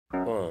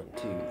1,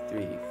 2,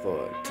 3,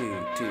 4.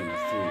 2, 2, 3,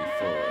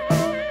 4.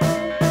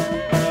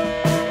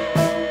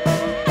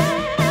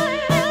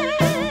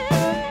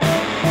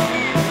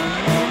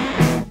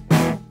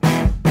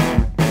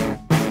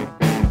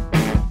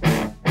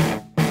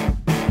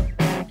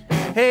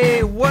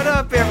 Hey, what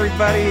up,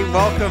 everybody?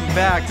 Welcome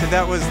back to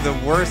That Was the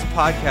Worst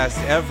Podcast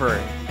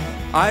Ever.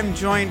 I'm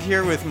joined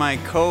here with my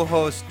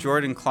co-host,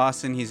 Jordan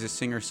Clausen. He's a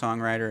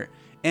singer-songwriter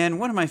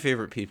and one of my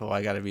favorite people,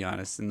 I gotta be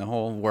honest, in the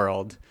whole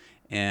world.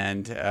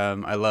 And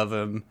I love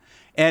him.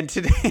 And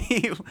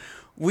today,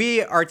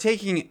 we are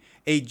taking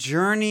a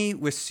journey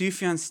with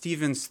Sufjan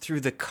Stevens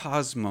through the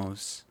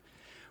cosmos.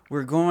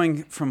 We're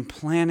going from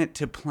planet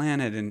to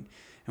planet, and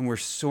we're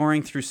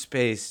soaring through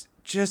space,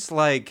 just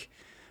like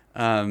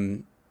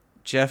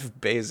Jeff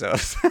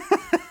Bezos.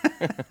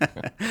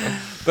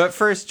 But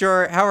first,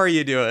 Jor, how are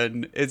you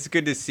doing? It's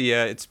good to see you.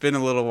 It's been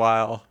a little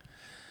while.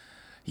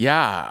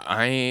 Yeah,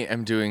 I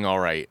am doing all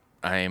right.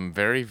 I am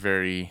very,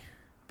 very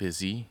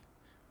busy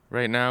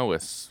right now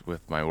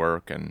with my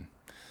work, and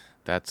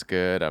that's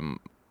good. I'm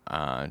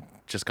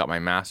just got my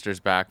master's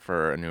back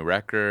for a new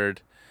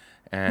record,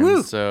 and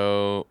Woo!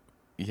 So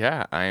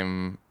yeah,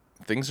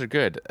 things are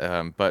good.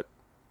 But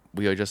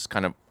we are just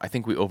I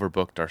think we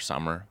overbooked our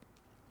summer.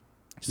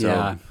 So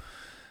Yeah.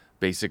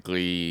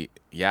 basically,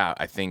 yeah,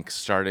 I think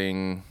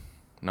starting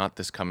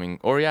this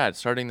coming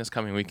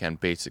weekend,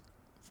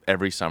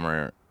 every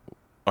summer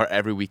or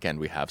every weekend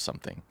we have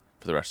something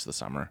for the rest of the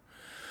summer.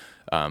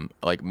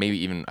 Like maybe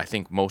even, I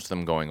think most of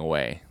them going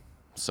away.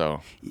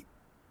 So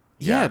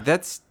Yeah,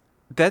 that's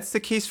the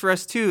case for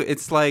us too.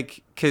 It's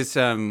like, because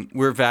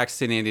we're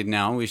vaccinated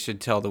now. We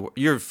should tell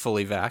you're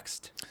fully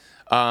vaxxed.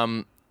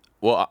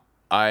 Well,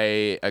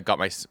 I got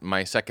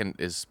my second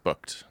is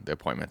booked. The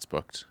appointment's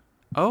booked.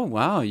 Oh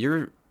wow,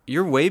 you're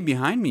way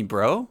behind me,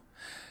 bro.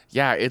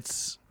 Yeah,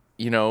 it's,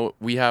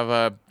 we have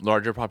a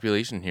larger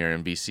population here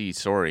in BC.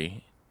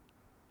 Sorry.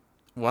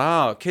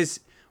 Wow, because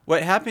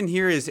what happened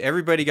here is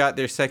everybody got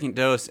their second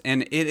dose,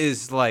 and it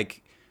is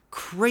like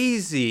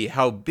crazy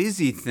how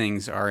busy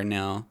things are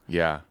now.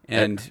 Yeah,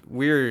 And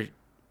we're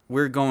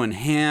going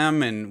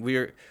ham, and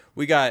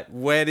we got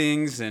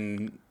weddings,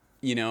 and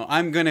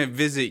I'm gonna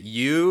visit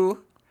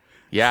you.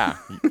 Yeah,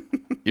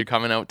 you're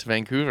coming out to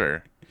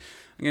Vancouver.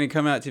 I'm gonna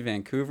come out to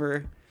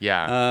Vancouver.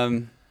 Yeah.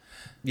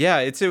 Yeah,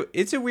 it's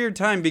a weird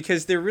time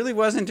because there really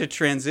wasn't a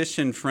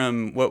transition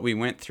from what we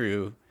went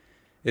through.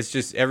 It's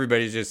just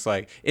everybody's just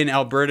like, in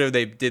Alberta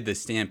they did the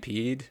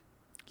Stampede.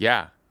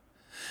 Yeah.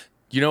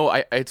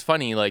 It's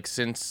funny, like,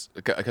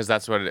 because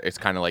that's what it's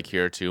kind of like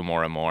here too,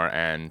 more and more.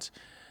 And,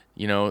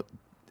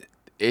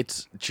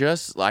 it's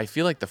just, I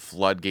feel like the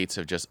floodgates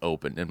have just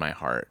opened in my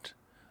heart.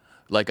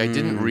 Like, I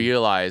didn't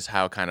realize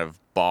how kind of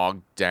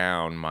bogged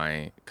down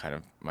my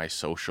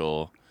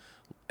social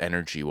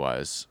energy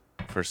was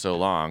for so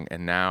long.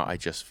 And now I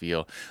just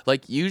feel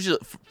like, usually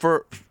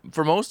for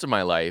most of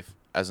my life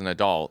as an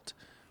adult,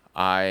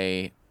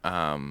 I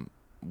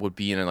would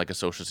be in like a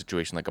social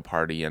situation, like a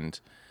party, and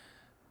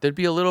there'd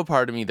be a little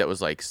part of me that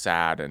was like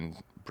sad and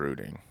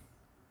brooding,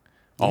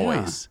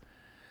 always. Yeah.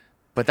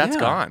 But that's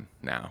gone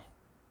now.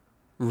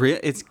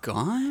 It's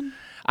gone?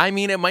 I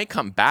mean, it might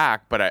come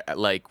back, but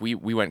we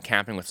went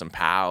camping with some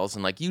pals,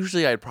 and like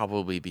usually I'd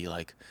probably be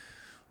like,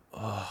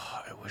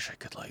 oh, I wish I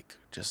could like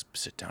just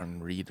sit down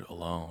and read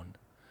alone.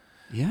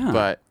 Yeah.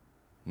 But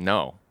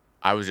no,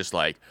 I was just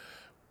like,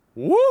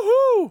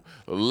 woohoo!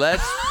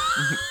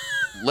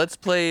 Let's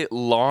play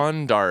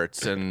lawn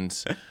darts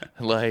and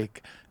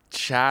like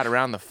chat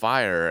around the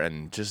fire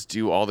and just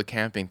do all the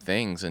camping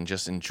things, and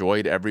just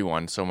enjoyed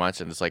everyone so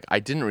much. And it's like, I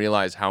didn't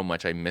realize how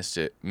much I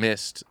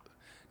missed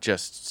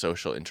just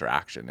social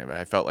interaction.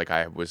 I felt like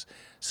I was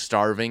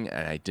starving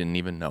and I didn't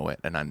even know it.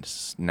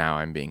 And now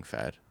I'm being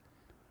fed.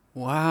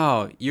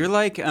 Wow. You're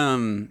like, at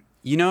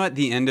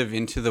the end of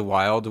Into the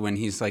Wild when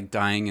he's like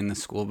dying in the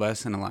school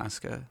bus in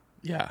Alaska.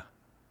 Yeah.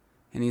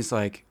 And he's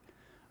like,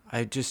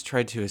 I just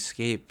tried to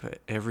escape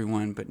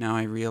everyone, but now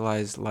I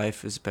realize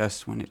life is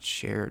best when it's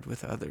shared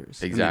with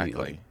others. Exactly. And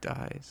then he like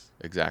dies.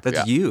 Exactly.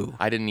 That's you.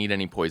 I didn't eat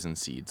any poison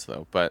seeds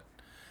though, but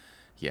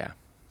yeah.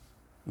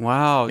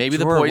 Wow. Maybe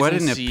Jor, the poison what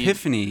an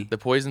epiphany. The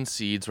poison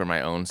seeds were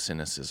my own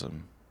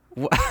cynicism.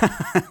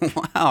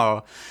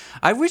 Wow.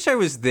 I wish I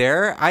was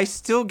there. I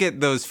still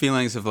get those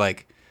feelings of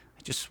like,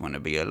 I just want to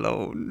be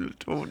alone.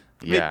 Don't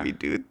make me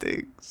do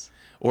things.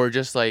 Or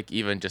just like,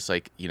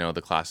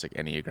 the classic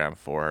Enneagram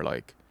 4,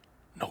 like,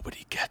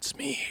 nobody gets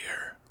me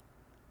here.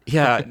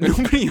 Yeah,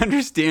 nobody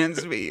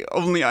understands me.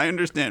 Only I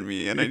understand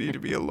me, and I need to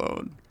be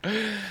alone.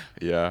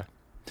 Yeah.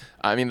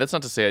 I mean, that's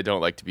not to say I don't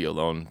like to be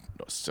alone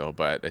still,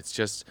 but it's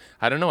just,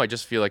 I don't know, I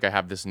just feel like I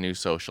have this new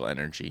social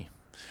energy.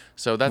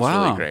 So that's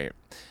really great.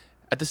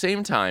 At the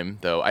same time,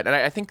 though,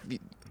 I think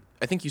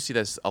you see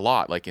this a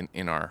lot, like in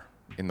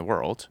the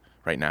world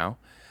right now.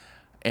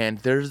 And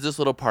there's this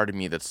little part of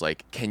me that's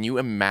like, can you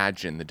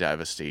imagine the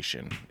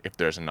devastation if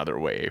there's another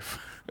wave?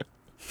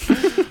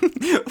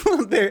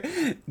 Well,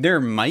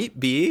 there might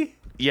be.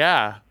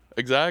 Yeah,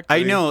 exactly.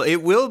 I know.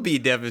 It will be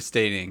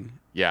devastating.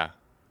 Yeah.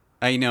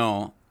 I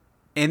know.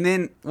 And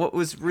then what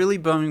was really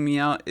bumming me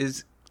out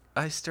is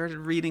I started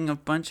reading a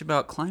bunch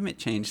about climate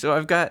change. So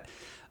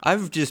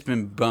I've just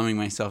been bumming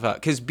myself out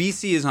because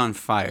BC is on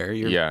fire.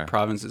 Your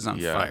province is on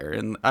fire.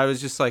 And I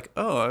was just like,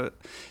 so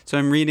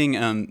I'm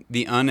reading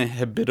The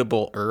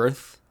Uninhabitable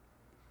Earth,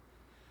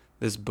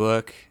 this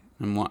book.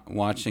 I'm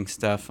watching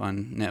stuff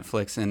on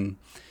Netflix and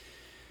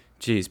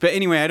geez. But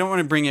anyway, I don't want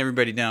to bring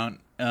everybody down.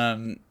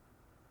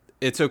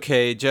 It's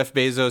okay. Jeff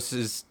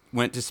Bezos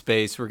went to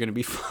space. We're going to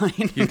be fine.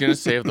 He's going to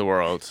save the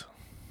world.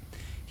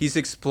 He's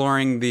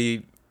exploring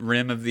the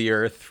rim of the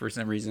earth for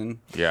some reason.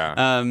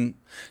 Yeah. Do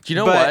you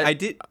know what?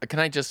 Can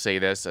I just say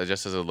this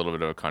just as a little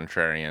bit of a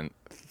contrarian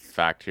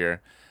fact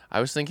here? I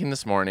was thinking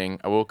this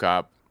morning, I woke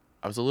up,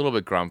 I was a little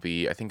bit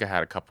grumpy. I think I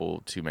had a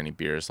couple too many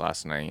beers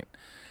last night.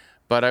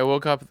 But I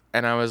woke up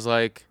and I was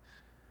like,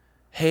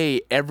 hey,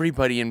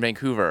 everybody in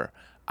Vancouver,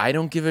 I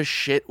don't give a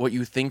shit what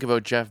you think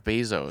about Jeff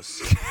Bezos.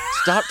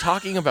 Stop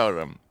talking about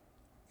him.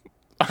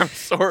 I'm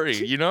sorry,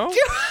 you know?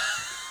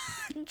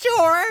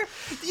 Sure.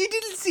 You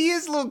didn't see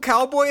his little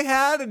cowboy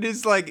hat and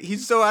he's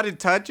so out of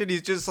touch and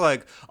he's just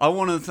like, I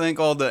want to thank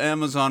all the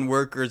Amazon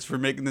workers for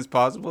making this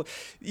possible.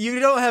 You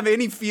don't have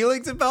any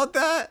feelings about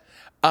that?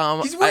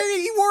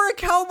 He wore a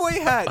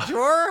cowboy hat,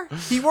 Jor.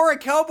 He wore a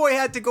cowboy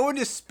hat to go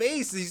into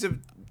space. Do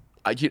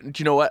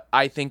you know what?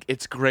 I think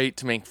it's great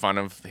to make fun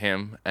of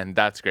him, and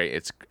that's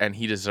great. And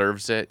he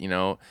deserves it. You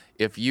know,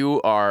 if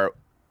you are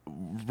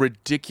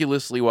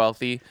ridiculously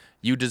wealthy,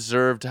 you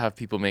deserve to have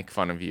people make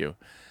fun of you.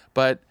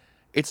 But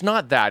it's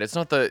not that. It's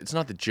not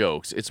the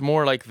jokes. It's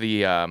more like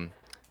the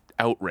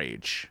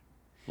outrage.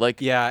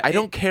 Like, I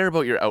don't care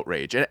about your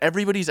outrage, and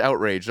everybody's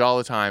outraged all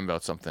the time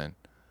about something.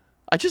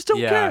 I just don't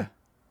care.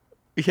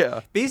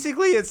 Yeah.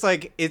 Basically, it's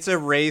like it's a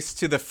race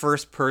to the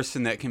first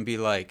person that can be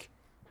like,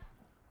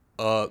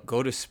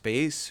 go to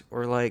space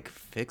or like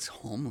fix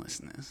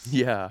homelessness.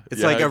 Yeah.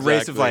 It's like a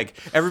race of like,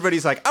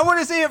 everybody's like, I want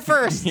to say it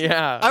first.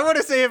 Yeah. I want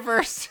to say it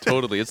first.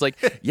 Totally. It's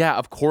like, yeah,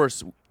 of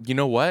course. You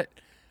know what?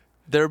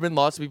 There have been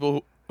lots of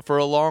people for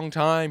a long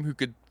time who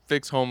could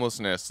fix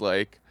homelessness.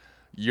 Like,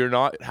 you're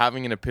not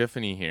having an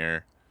epiphany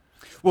here.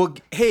 Well,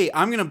 hey,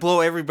 I'm going to blow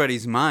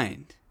everybody's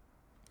mind.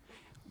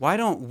 Why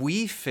don't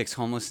we fix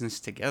homelessness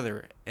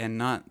together and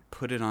not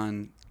put it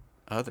on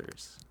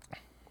others?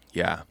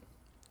 Yeah.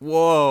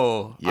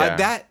 Whoa.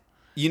 Yeah.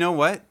 You know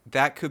what?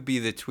 That could be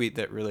the tweet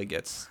that really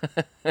gets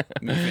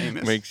me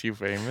famous. Makes you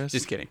famous?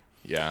 Just kidding.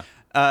 Yeah.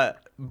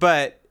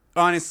 But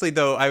honestly,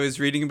 though, I was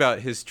reading about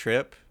his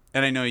trip,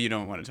 and I know you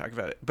don't want to talk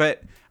about it,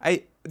 but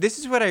this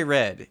is what I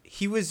read.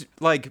 He was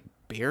like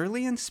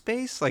barely in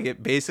space. Like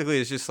it basically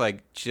is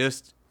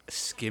just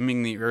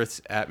skimming the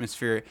Earth's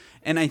atmosphere.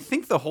 And I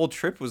think the whole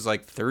trip was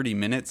like 30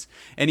 minutes.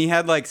 And he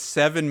had like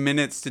 7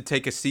 minutes to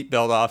take a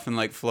seatbelt off and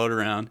like float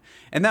around.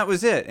 And that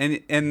was it.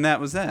 And that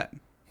was that.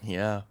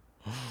 Yeah.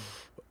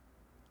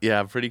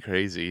 Yeah, pretty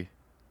crazy.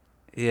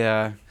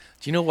 Yeah.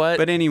 Do you know what?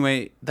 But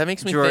anyway, that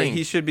makes me Jory, think.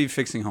 He should be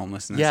fixing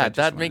homelessness. Yeah,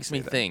 that makes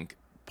me think.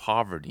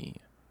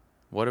 Poverty.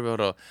 What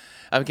about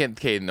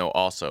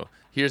also,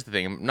 here's the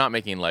thing. I'm not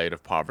making light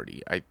of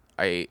poverty.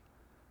 I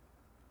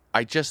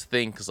just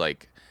think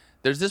like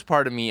there's this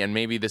part of me, and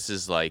maybe this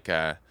is like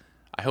I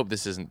hope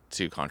this isn't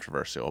too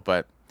controversial,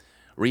 but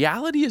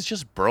reality is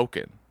just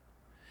broken.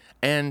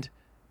 And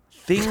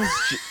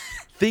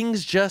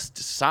things just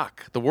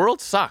suck. The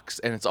world sucks,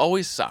 and it's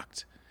always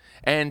sucked.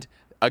 And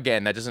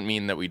again, that doesn't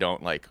mean that we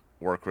don't like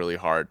work really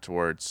hard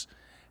towards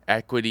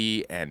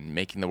equity and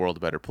making the world a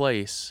better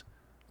place.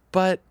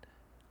 But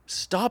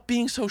stop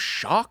being so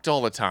shocked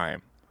all the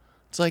time.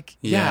 It's like,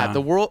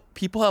 the world,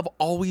 people have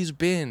always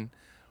been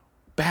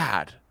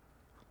bad.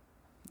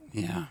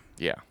 Yeah.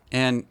 Yeah.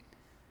 And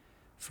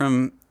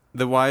from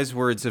the wise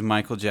words of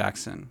Michael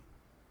Jackson,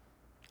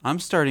 I'm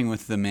starting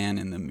with the man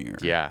in the mirror.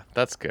 Yeah,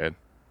 that's good.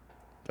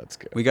 That's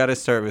good. We got to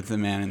start with the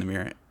man in the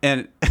mirror.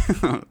 And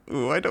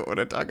I don't want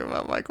to talk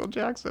about Michael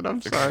Jackson.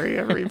 I'm sorry,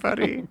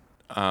 everybody.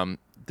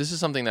 This is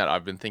something that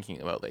I've been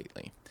thinking about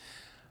lately.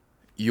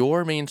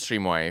 Your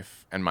mainstream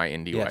wife and my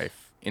indie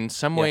wife, in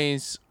some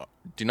ways,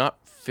 do not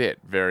fit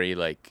very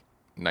like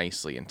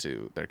nicely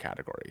into their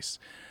categories.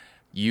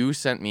 You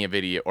sent me a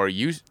video,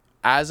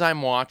 as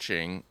I'm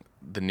watching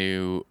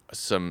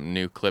some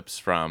new clips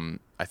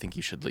from I Think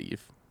You Should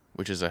Leave,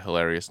 which is a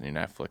hilarious new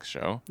Netflix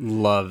show.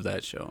 Love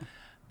that show.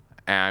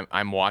 And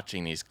I'm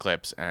watching these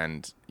clips,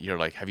 and you're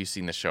like, have you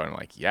seen this show? And I'm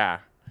like, yeah.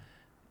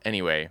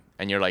 Anyway,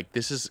 and you're like,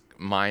 this is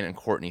mine and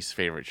Courtney's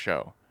favorite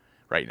show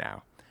right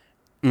now.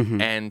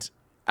 Mm-hmm. And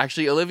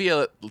actually,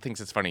 Olivia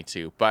thinks it's funny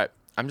too, but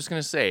I'm just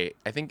going to say,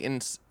 I think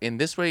in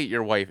this way,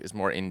 your wife is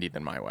more indie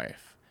than my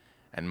wife,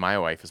 and my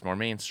wife is more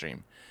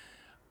mainstream.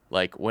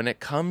 Like, when it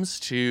comes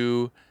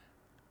to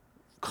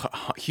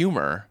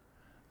humor,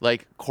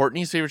 like,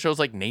 Courtney's favorite show is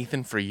like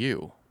Nathan For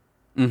You,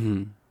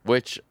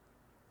 which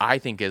I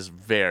think is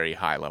very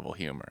high-level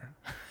humor.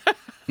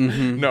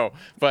 No,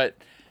 but,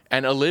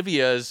 and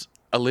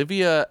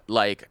Olivia,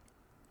 like,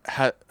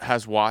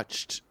 has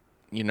watched,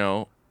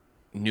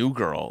 New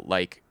Girl,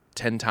 like,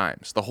 10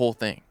 times, the whole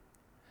thing.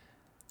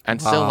 And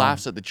still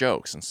laughs at the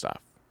jokes and stuff.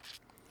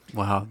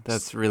 Wow,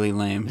 that's really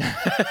lame.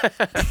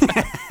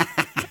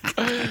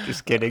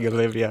 Just kidding,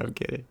 Olivia. I'm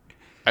kidding.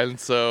 And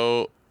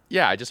so,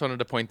 yeah, I just wanted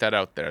to point that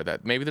out there,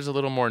 that maybe there's a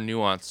little more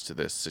nuance to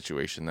this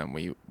situation than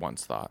we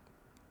once thought.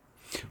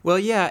 Well,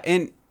 yeah,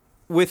 and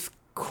with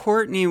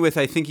Courtney, with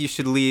I Think You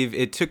Should Leave,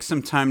 it took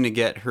some time to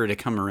get her to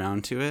come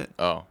around to it.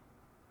 Oh.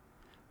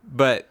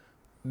 But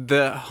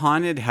the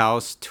haunted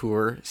house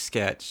tour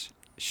sketch,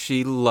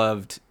 she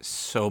loved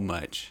so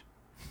much.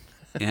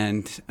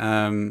 And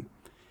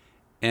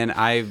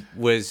I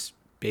was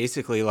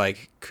basically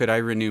like, could I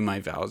renew my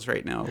vows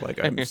right now?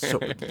 Like, I'm so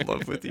in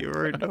love with you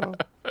right now.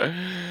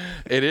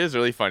 It is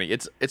really funny.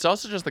 It's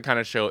also just the kind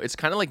of show, it's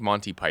kind of like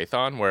Monty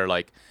Python, where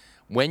like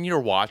when you're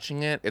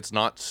watching it, it's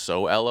not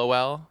so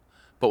LOL,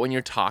 but when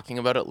you're talking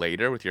about it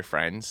later with your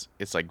friends,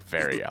 it's like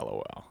very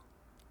LOL.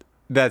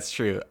 That's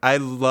true. I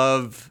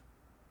love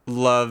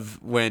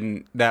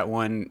when that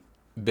one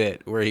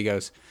bit where he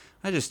goes,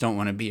 I just don't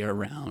want to be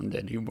around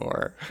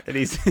anymore. And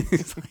he's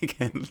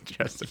like,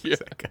 just a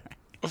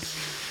guy.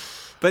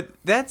 But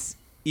that's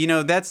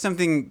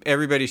something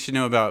everybody should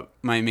know about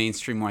my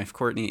mainstream wife,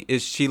 Courtney,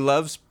 is she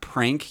loves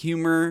prank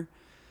humor.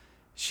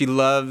 She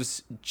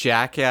loves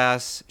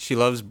Jackass. She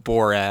loves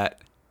Borat.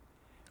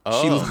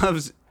 Oh. She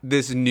loves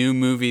this new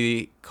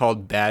movie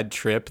called Bad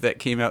Trip that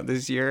came out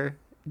this year.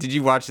 Did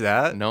you watch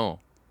that? No.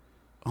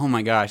 Oh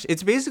my gosh.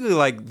 It's basically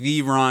like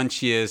the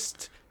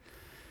raunchiest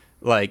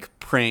like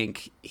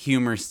prank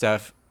humor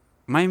stuff.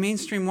 My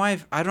mainstream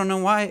wife, I don't know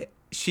why,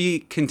 she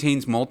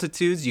contains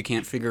multitudes. You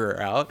can't figure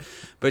her out,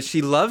 but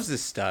she loves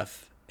this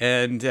stuff.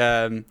 And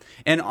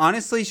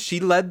honestly, she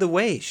led the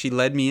way. She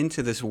led me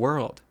into this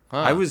world. Huh.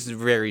 I was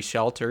very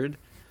sheltered.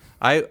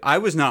 I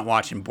was not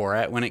watching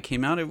Borat when it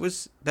came out.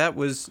 That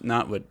was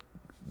not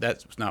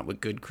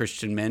what good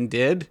Christian men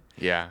did.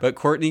 Yeah. But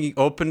Courtney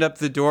opened up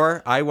the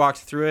door. I walked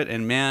through it,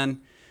 and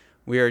man,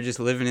 we are just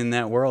living in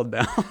that world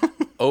now.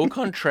 Au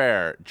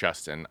contraire,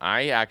 Justin,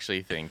 I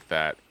actually think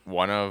that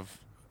one of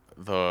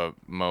the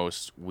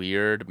most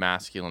weird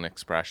masculine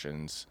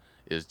expressions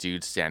is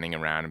dudes standing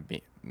around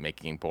and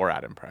making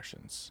Borat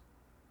impressions.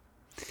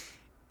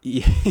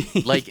 Yeah.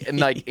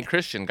 like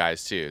Christian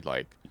guys too,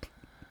 like,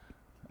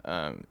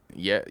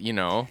 yeah, you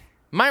know,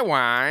 my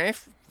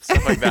wife,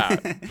 stuff like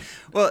that.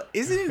 Well,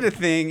 isn't it a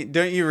thing?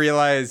 Don't you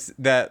realize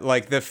that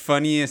like the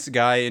funniest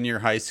guy in your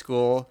high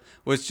school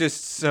was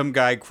just some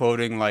guy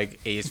quoting like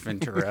Ace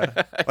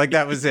Ventura? Like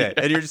that was it.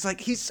 And you're just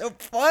like, he's so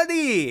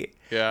funny.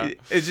 Yeah.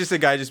 It's just a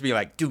guy just being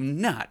like, do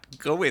not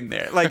go in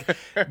there. Like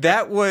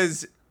that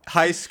was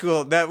high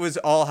school. That was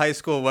all high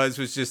school was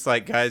just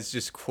like guys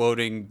just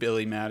quoting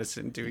Billy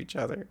Madison to each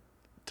other.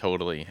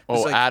 Totally.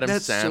 Oh, like, Adam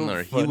that's so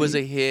Sandler. He was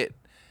funny. a hit.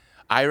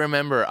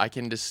 I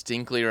can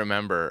distinctly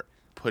remember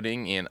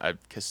putting in a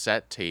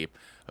cassette tape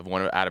of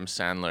one of Adam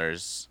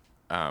Sandler's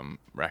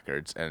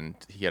records, and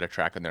he had a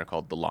track on there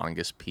called The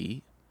Longest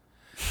Pee.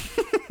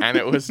 And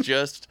it was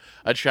just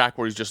a track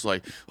where he's just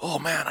like, oh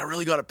man, I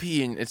really gotta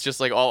pee. And it's just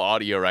like all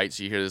audio, right?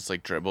 So you hear this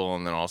like dribble,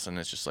 and then all of a sudden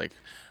it's just like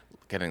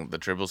the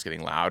dribble's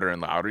getting louder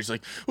and louder. He's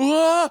like,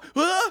 ah,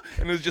 ah!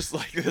 And it's just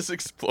like this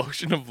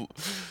explosion of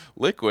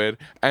liquid.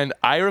 And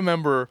I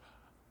remember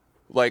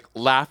like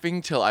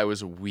laughing till I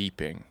was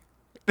weeping.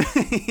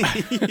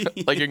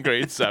 Like in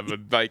grade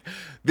 7. Like,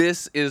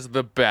 this is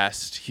the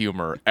best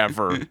humor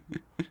ever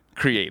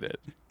created,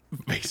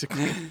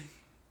 basically.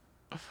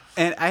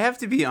 And I have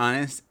to be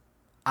honest,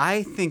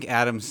 I think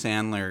Adam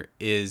Sandler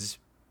is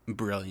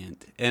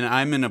brilliant. And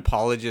I'm an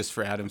apologist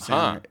for Adam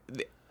Sandler.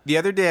 Huh. The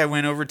other day I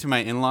went over to my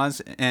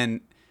in-laws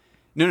and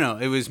no,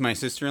 it was my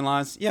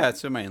sister-in-laws. Yeah,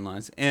 so my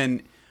in-laws.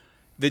 And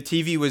the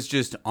TV was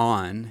just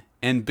on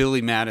and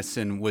Billy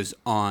Madison was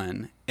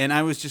on. And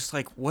I was just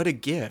like, what a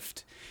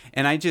gift.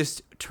 And I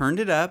just turned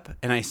it up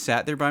and I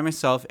sat there by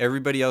myself.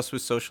 Everybody else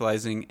was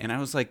socializing. And I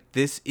was like,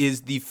 this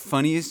is the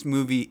funniest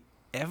movie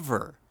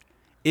ever.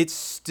 It's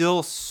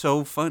still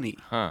so funny.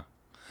 Huh.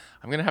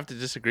 I'm going to have to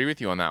disagree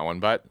with you on that one,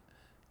 but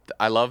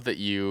I love that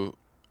you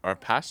are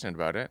passionate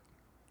about it.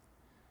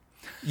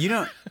 You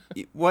know,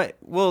 what?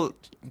 Well,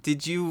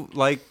 did you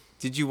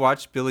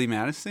watch Billy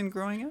Madison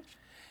growing up?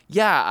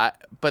 Yeah,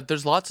 but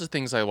there's lots of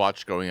things I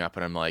watched growing up,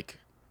 and I'm like,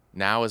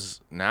 now,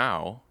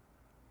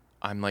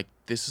 I'm like,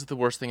 this is the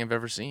worst thing I've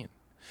ever seen.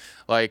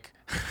 Like,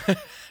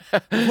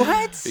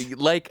 what?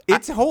 Like,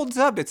 it holds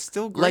up. It's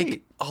still great.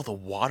 Like, oh, The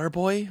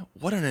Waterboy?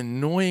 What an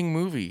annoying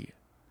movie.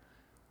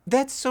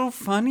 That's so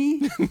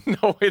funny.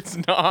 No, it's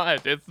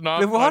not. It's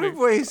not. The funny.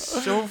 Waterboy is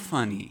so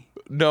funny.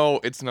 No,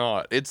 it's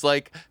not. It's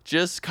like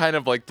just kind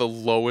of like the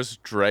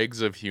lowest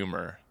dregs of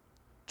humor.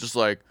 Just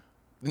like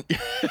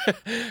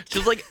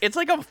it's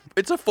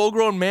a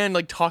full-grown man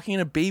like talking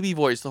in a baby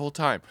voice the whole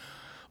time.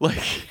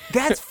 Like,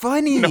 that's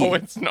funny. No,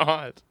 it's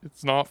not.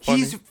 It's not funny.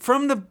 He's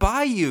from the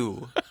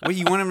bayou. What,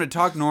 you want him to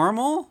talk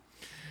normal?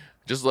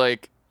 Just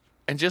like,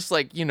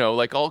 you know,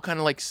 like all kind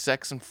of like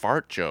sex and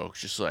fart jokes.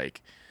 Just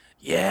like,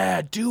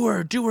 yeah, do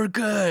her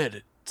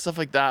good. Stuff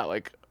like that.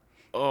 Like,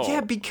 oh.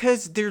 Yeah,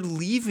 because they're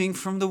leaving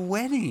from the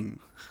wedding.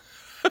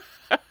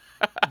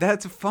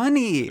 That's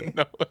funny.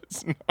 No,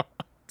 it's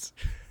not.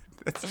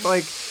 It's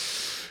like,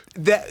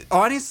 That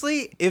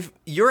honestly, if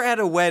you're at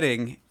a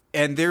wedding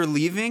and they're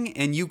leaving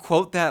and you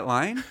quote that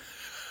line,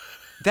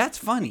 that's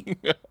funny.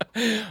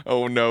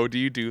 Oh no, do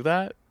you do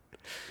that?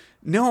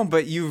 No,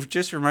 but you've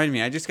just reminded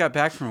me. I just got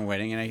back from a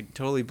wedding and I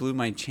totally blew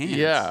my chance.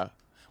 Yeah.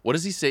 What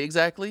does he say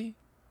exactly?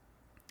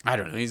 I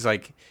don't know. He's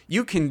like,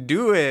 you can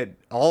do it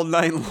all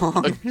night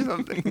long or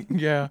something.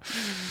 Yeah.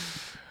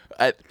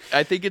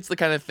 I think it's the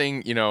kind of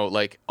thing,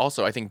 like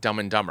also I think Dumb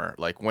and Dumber.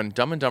 Like when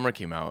Dumb and Dumber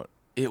came out,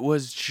 it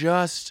was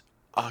just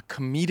a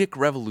comedic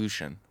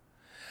revolution.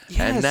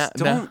 Yes,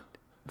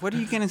 what are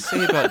you going to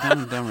say about Dumb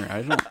and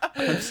Dumber?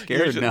 I'm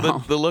scared now.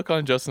 The look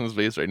on Justin's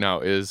face right now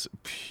is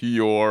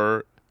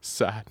pure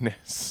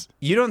sadness.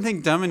 You don't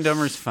think Dumb and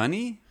Dumber's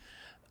funny?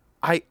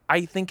 I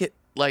think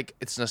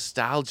it's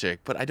nostalgic,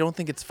 but I don't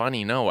think it's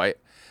funny. No, I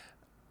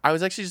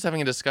was actually just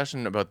having a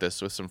discussion about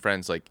this with some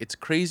friends. Like, it's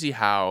crazy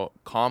how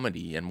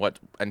comedy and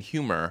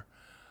humor,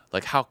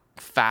 like how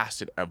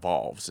fast it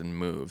evolves and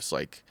moves,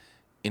 like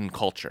in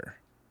culture.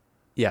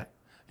 Yeah.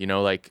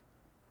 Like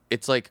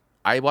it's like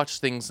I watch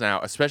things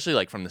now, especially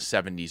like from the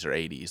 70s or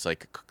 80s,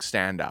 like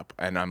stand up,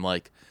 and I'm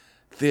like,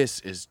 this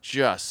is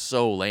just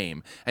so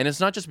lame. And it's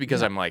not just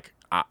because I'm like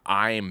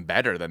I'm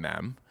better than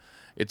them.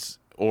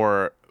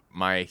 Or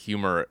my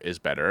humor is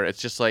better.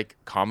 It's just like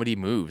comedy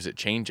moves, it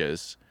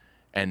changes,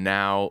 and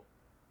now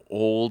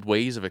old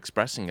ways of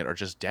expressing it are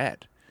just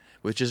dead,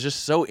 which is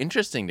just so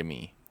interesting to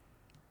me.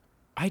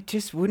 I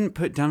just wouldn't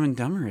put Dumb and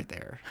Dumber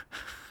there.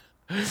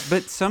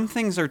 But some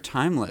things are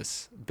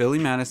timeless. Billy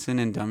Madison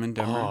and Dumb and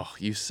Dumber. Oh,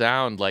 you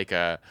sound like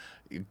a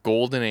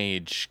golden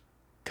age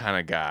kind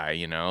of guy,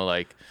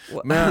 like,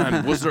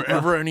 man, was there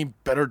ever any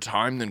better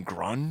time than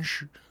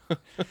grunge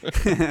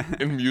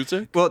in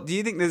music? Well, do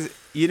you think this,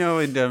 in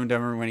Dumb and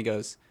Dumber when he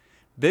goes,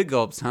 big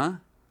gulps, huh?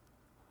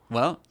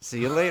 Well,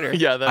 see you later.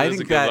 Yeah, I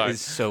think that line. Is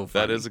so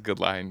funny. That is a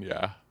good line,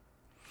 yeah.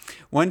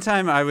 One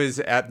time I was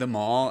at the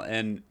mall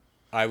and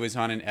I was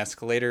on an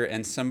escalator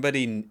and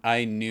somebody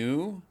I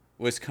knew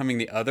was coming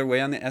the other way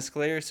on the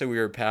escalator, so we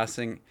were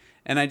passing,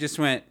 and I just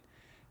went,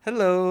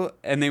 hello,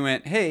 and they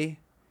went, hey,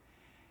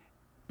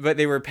 but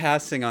they were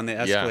passing on the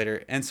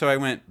escalator, and so I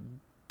went,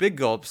 big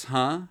gulps,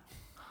 huh?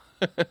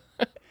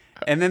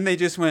 And then they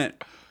just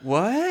went,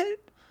 what?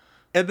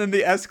 And then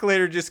the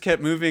escalator just kept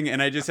moving,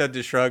 and I just had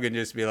to shrug and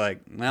just be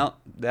like, well,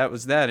 that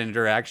was that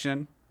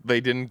interaction. They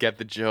didn't get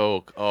the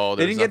joke. Oh,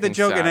 they didn't get the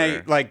joke,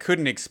 sadder. and I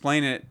couldn't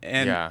explain it.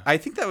 And I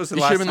think that was the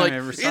last time I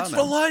ever saw it's them.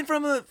 the line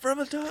from a Dumb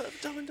and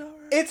Dumber.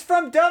 It's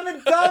from Dumb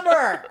and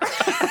Dumber.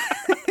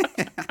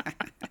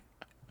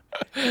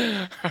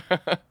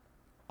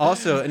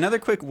 Also, another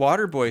quick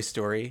Waterboy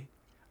story.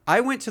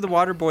 I went to the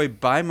Waterboy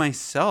by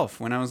myself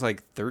when I was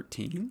like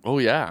 13. Oh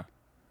yeah.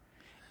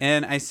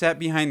 And I sat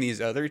behind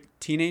these other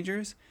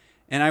teenagers,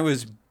 and I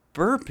was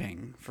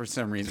burping for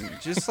some reason,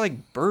 just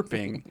like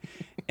burping.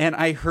 And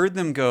I heard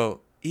them go,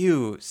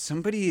 ew,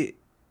 somebody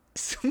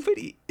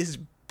is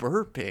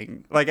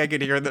burping. Like I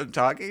could hear them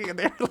talking, and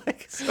they're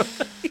like,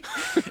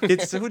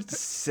 it's so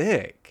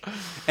sick.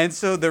 And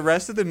so the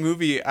rest of the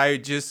movie, I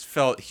just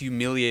felt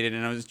humiliated,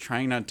 and I was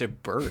trying not to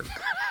burp.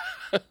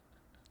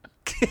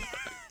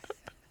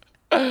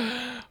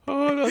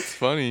 Oh, that's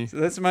funny. So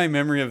that's my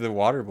memory of the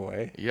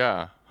Waterboy.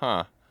 Yeah,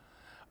 huh.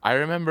 I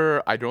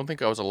remember, I don't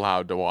think I was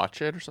allowed to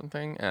watch it or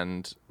something,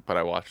 but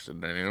I watched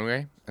it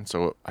anyway, and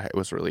so it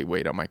was really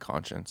weighed on my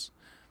conscience.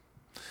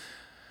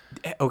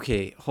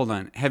 Okay, hold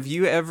on. Have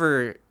you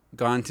ever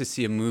gone to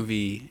see a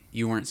movie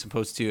you weren't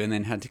supposed to and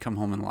then had to come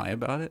home and lie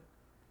about it?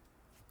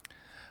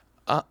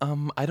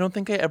 I don't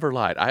think I ever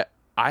lied.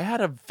 I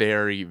had a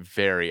very,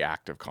 very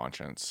active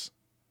conscience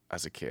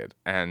as a kid,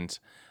 and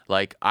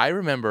like I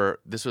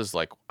remember this was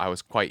like I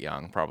was quite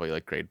young, probably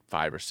like grade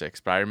 5 or 6,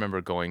 but I remember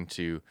going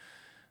to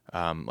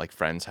like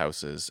friends'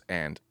 houses,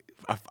 and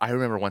I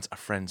remember once a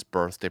friend's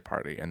birthday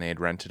party, and they had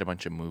rented a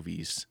bunch of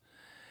movies,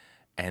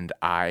 and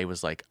I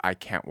was like, I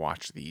can't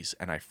watch these,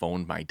 and I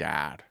phoned my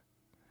dad.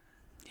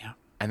 Yeah.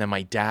 And then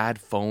my dad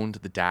phoned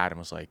the dad and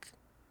was like,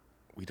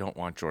 we don't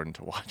want Jordan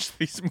to watch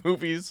these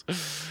movies,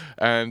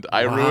 and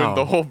I ruined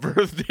the whole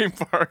birthday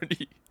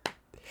party.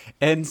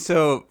 And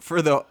so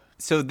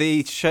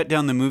they shut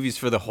down the movies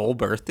for the whole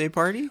birthday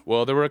party?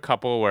 Well, there were a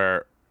couple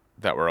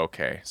that were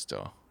okay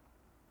still.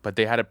 But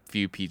they had a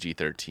few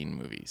PG-13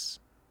 movies.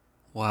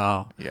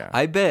 Wow. Yeah.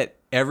 I bet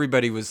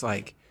everybody was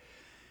like,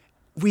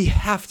 we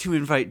have to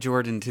invite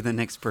Jordan to the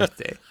next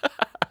birthday.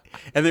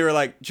 And they were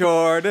like,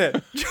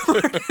 Jordan.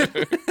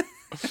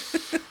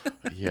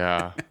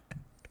 Yeah.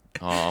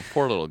 Oh,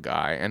 poor little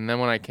guy. And then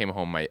when I came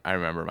home, I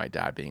remember my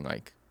dad being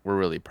like, we're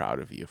really proud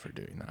of you for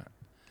doing that.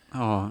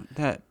 Oh,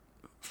 that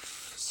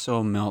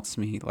so melts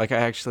me. Like, I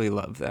actually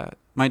love that.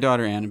 My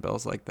daughter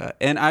Annabelle's like that.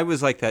 And I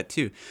was like that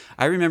too.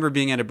 I remember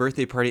being at a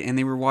birthday party and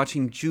they were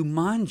watching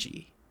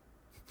Jumanji.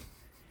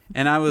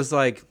 And I was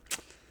like,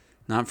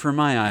 not for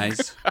my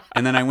eyes.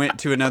 And then I went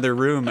to another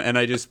room and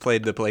I just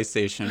played the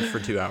PlayStation for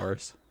 2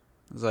 hours.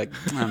 I was like,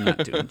 I'm not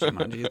doing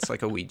Jumanji. It's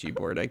like a Ouija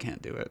board. I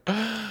can't do it.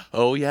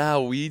 Oh, yeah,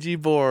 Ouija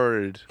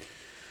board.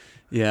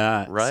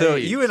 Yeah. So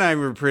Right. you and I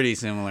were pretty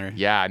similar.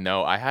 Yeah,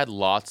 no, I had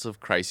lots of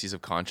crises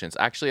of conscience.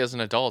 Actually, as an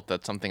adult,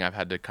 that's something I've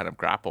had to kind of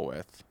grapple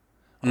with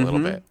a little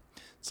bit.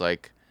 It's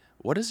like,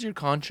 what is your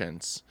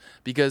conscience?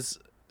 Because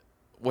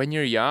when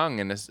you're young,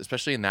 and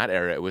especially in that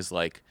era, it was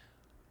like,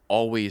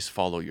 always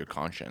follow your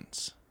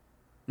conscience.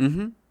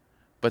 Mm-hmm.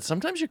 But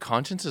sometimes your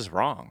conscience is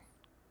wrong.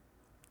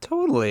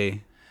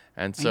 Totally.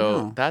 And I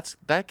so know.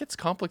 that gets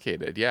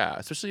complicated, yeah.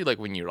 Especially like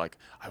when you're like,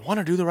 I want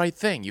to do the right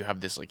thing. You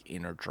have this like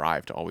inner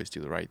drive to always do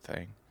the right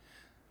thing.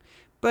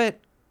 But,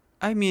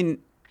 I mean,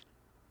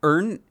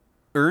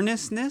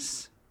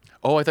 earnestness?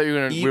 Oh, I thought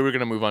we were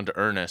gonna move on to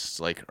Ernest.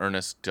 Like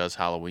Ernest does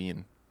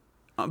Halloween.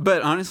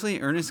 But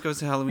honestly, Ernest Goes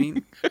to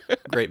Halloween,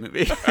 great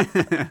movie.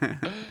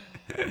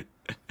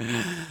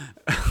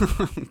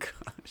 Oh,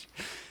 gosh.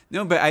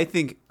 No, but I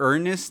think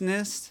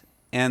earnestness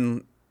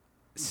and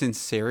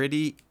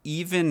sincerity,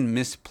 even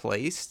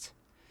misplaced,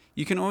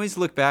 you can always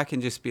look back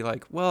and just be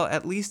like, well,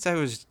 at least I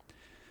was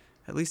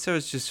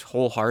just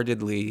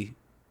wholeheartedly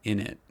in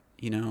it,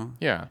 you know?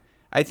 Yeah.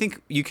 I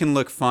think you can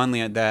look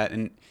fondly at that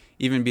and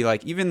even be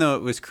like, even though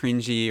it was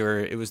cringy or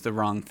it was the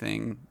wrong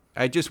thing,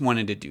 I just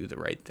wanted to do the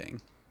right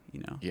thing, you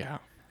know? Yeah.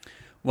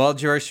 Well,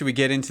 George, should we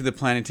get into the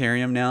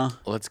planetarium now?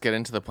 Let's get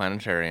into the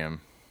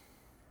planetarium.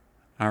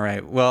 All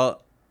right.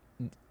 Well,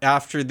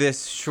 after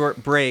this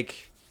short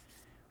break,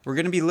 we're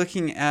going to be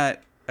looking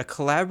at a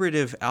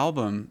collaborative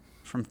album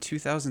from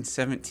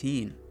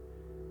 2017,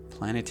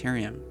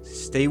 Planetarium.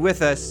 Stay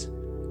with us.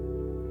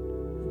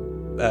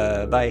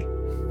 Bye.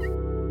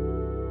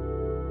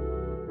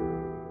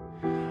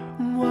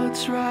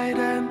 What's right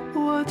and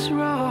what's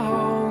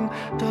wrong?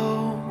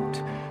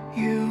 Don't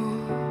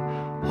you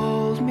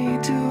hold me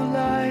too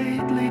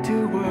lightly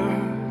to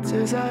words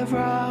as I've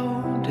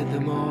rounded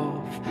them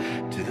off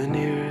to the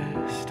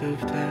nearest of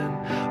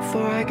 10.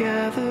 For I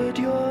gathered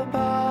your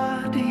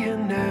body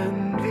in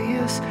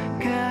envious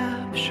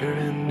capture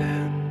and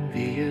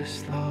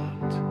envious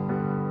thought.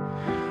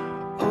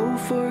 Oh,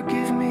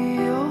 forgive me,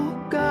 oh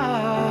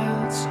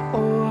gods,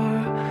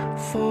 or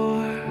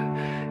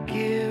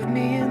forgive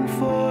me in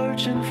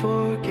fortune,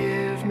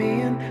 forgive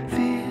me in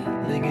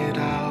feeling it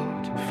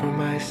out for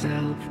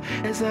myself,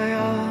 as I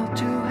ought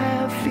to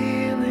have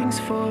feelings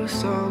for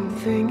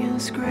something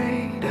as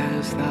great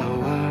as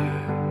thou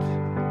art.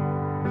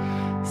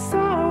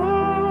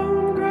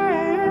 Some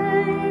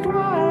great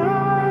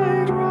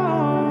white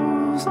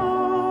rose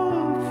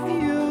of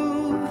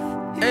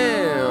youth.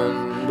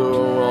 And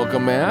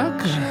welcome back.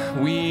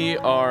 We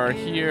are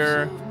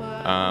here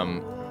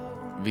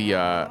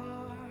via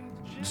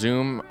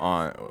Zoom,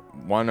 on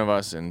one of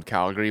us in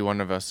Calgary,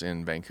 one of us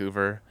in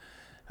Vancouver,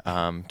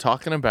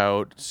 talking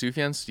about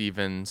Sufjan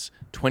Stevens'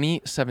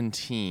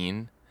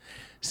 2017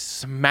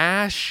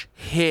 smash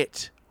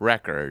hit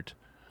record.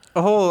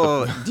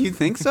 Oh, do you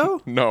think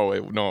so? No,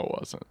 it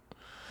wasn't.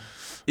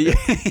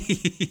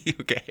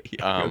 Okay.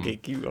 Okay,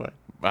 keep going.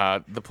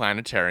 The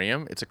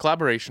Planetarium. It's a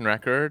collaboration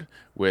record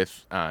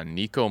with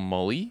Nico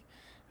Mulley.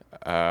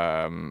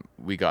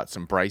 We got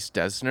some Bryce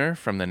Dessner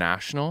from The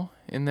National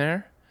in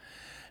there.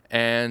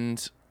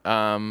 And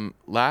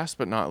last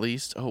but not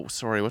least, oh,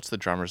 sorry, what's the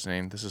drummer's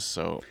name? This is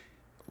so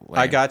lame.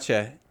 I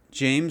gotcha.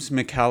 James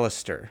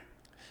McAllister.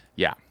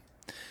 Yeah.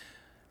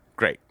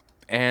 Great.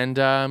 And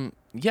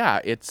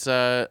yeah, it's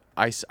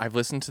I've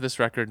listened to this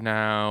record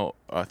now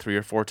 3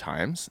 or 4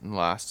 times in the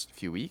last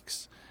few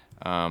weeks.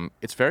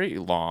 It's very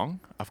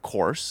long, of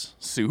course,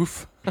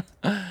 Suf.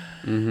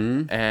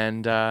 Mm-hmm.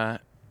 And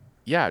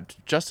yeah,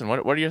 Justin,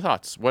 what are your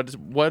thoughts?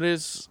 What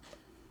is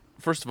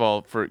first of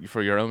all,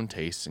 for your own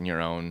taste and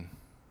your own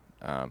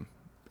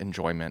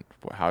enjoyment,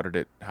 how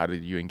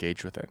did you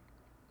engage with it?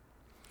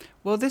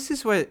 Well, this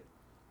is what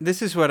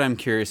I'm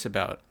curious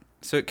about.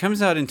 So it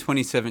comes out in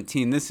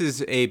 2017. This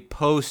is a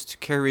post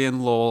Carrie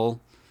and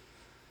Lowell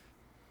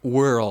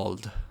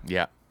world.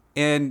 Yeah.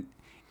 And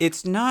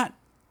it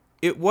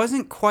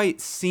wasn't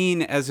quite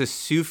seen as a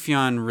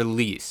Sufjan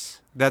release.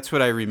 That's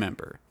what I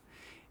remember.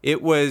 It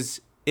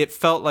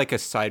felt like a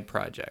side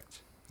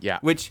project. Yeah.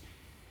 Which,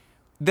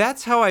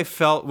 that's how I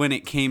felt when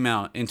it came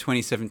out in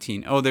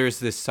 2017. Oh, there's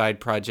this side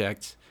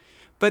project.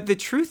 But the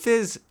truth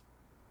is,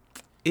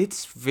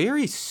 it's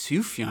very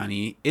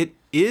Sufjan-y.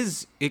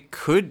 It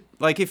could,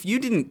 like, if you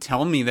didn't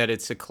tell me that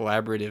it's a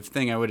collaborative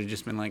thing, I would have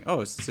just been like, oh,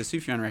 it's a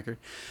Sufjan record.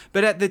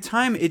 But at the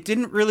time, it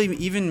didn't really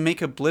even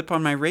make a blip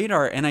on my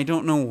radar, and I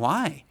don't know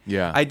why.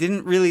 Yeah. I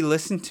didn't really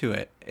listen to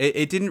it.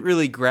 It didn't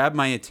really grab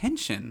my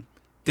attention.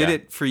 Did Yeah.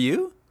 it for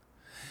you?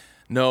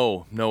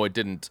 No, it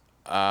didn't.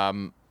 I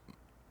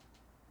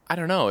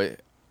don't know.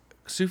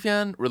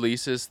 Sufjan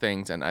releases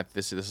things, and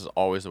this is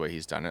always the way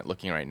he's done it.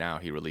 Looking right now,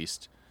 he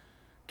released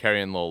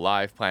Carrie and Lowell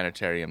Live,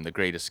 Planetarium, The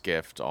Greatest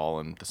Gift,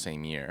 all in the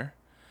same year.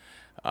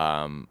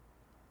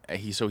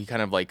 He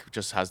kind of like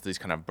just has this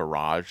kind of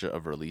barrage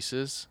of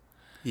releases.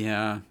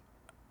 Yeah.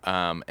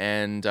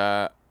 And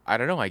I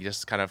don't know. I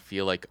just kind of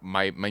feel like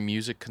my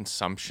music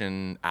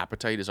consumption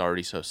appetite is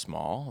already so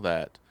small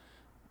that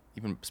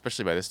even,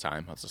 especially by this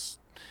time, I'll just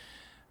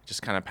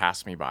kind of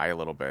pass me by a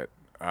little bit.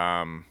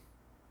 But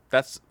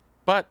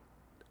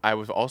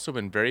I've also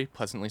been very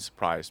pleasantly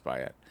surprised by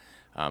it.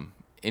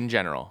 In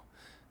general,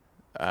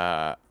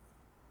 I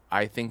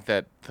think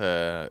that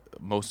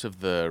most of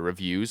the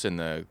reviews and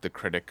the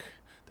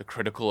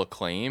critical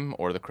acclaim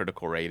or the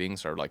critical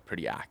ratings are like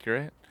pretty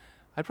accurate.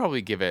 I'd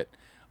probably give it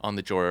on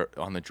the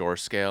Jor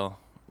scale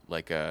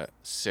like a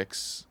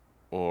 6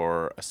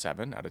 or a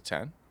 7 out of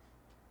 10.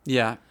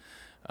 Yeah.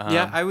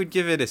 Yeah, I would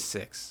give it a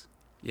 6.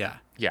 Yeah.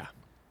 Yeah,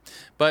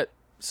 but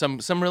some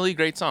really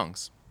great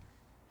songs.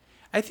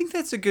 I think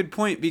that's a good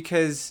point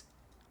because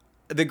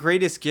The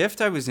Greatest Gift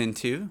I was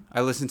into.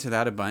 I listened to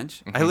that a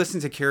bunch. I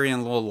listened to Carrie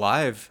and Lowell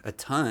live a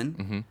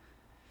ton.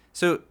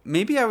 So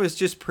maybe I was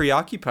just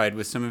preoccupied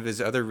with some of his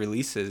other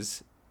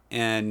releases,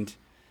 and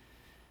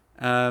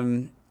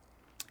I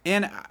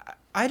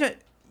don't.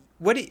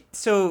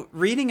 So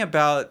reading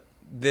about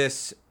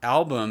this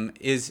album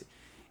is,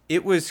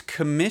 it was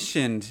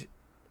commissioned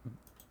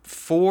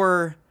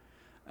for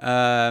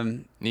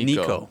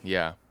Nico.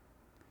 Yeah.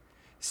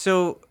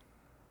 So,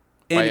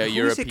 and By a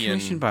who was it European-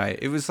 commissioned by?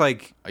 It was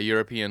like, A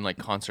European like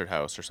concert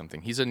house or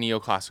something. He's a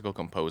neoclassical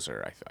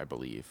composer, I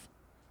believe.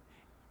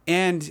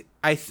 and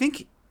I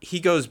think he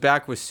goes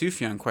back with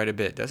Sufjan quite a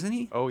bit, doesn't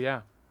he? Oh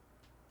yeah.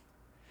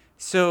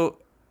 So,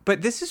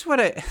 but this is what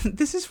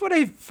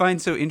I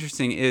find so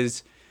interesting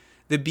is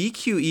the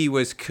BQE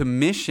was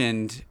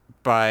commissioned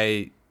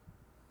by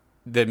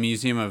the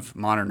Museum of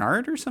Modern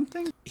Art or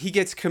something. He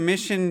gets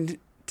commissioned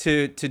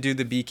to do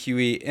the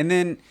BQE, and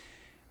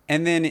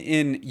then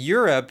in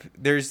Europe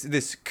there's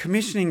this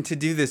commissioning to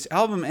do this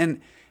album,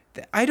 and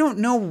I don't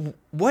know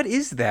what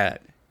is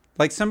that.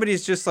 Like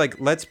somebody's just like,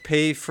 let's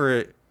pay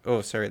for.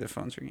 Oh, sorry, the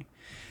phone's ringing.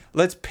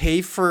 Let's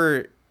pay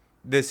for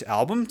this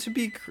album to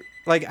be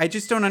like. I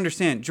just don't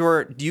understand.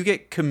 Jor, do you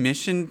get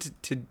commissioned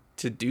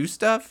to do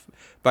stuff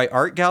by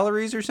art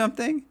galleries or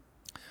something?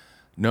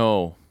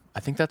 No,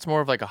 I think that's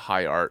more of like a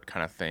high art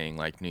kind of thing,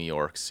 like New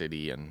York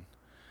City, and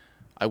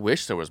I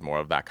wish there was more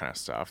of that kind of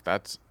stuff.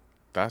 That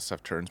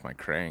stuff turns my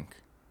crank.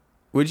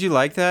 Would you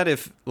like that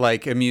if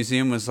like a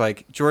museum was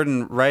like,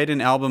 Jordan, write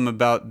an album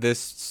about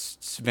this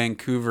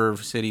Vancouver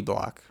city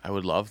block? I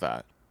would love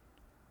that.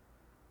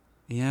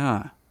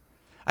 Yeah.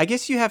 I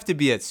guess you have to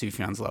be at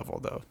Sufjan's level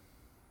though.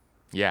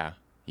 Yeah,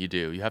 you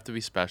do. You have to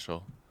be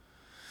special.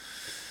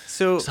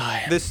 So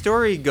Sigh. the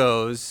story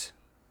goes,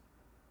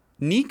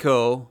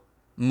 Nico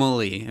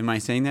Mulley, am I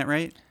saying that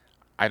right?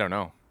 I don't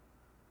know.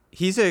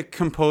 He's a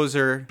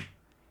composer.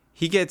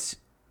 He gets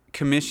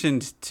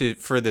commissioned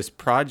for this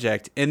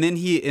project, and then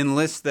he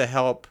enlists the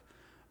help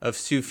of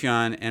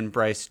Sufjan and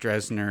Bryce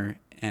Dresner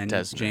and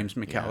Dresner, James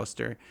yeah.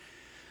 McAllister.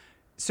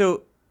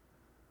 So,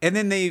 and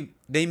then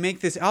they make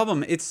this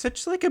album. It's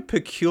such like a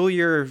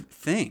peculiar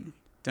thing,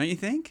 don't you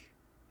think?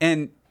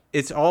 And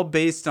it's all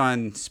based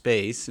on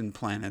space and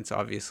planets,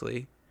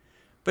 obviously,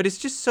 but it's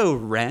just so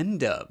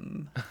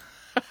random.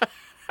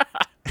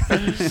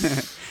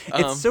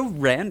 It's so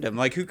random.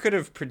 Like, who could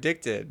have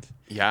predicted?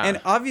 Yeah. And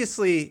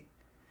obviously,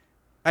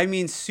 I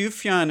mean,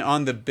 Sufjan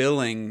on the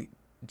billing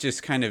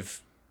just kind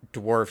of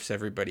dwarfs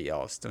everybody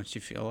else, don't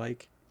you feel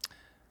like?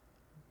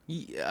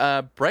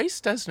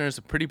 Bryce Dresner is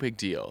a pretty big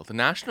deal. The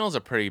National is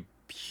a pretty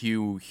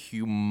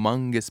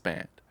humongous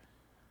band.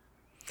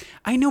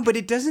 I know, but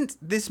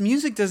this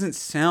music doesn't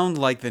sound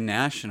like The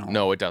National.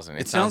 No, it doesn't.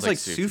 It sounds like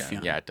Sufjan.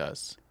 Sufjan. Yeah, it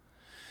does.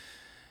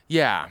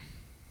 Yeah.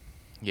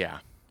 Yeah.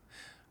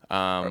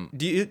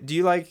 Do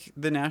you like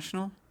The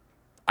National?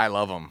 I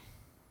love them.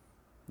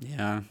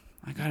 Yeah,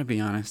 I gotta be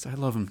honest. I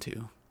love them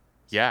too.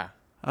 Yeah.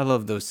 I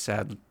love those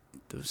sad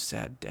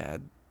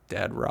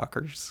dad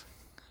rockers.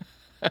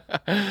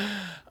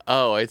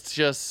 Oh, it's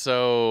just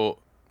so.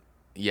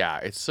 Yeah,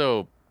 it's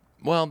so.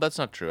 Well, that's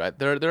not true.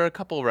 There are a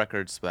couple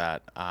records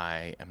that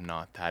I am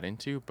not that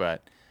into,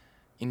 but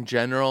in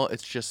general,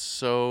 it's just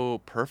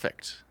so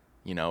perfect.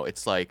 You know,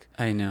 it's like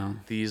I know.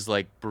 these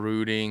like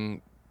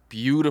brooding,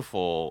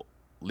 beautiful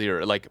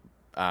lyric. Like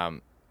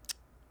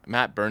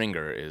Matt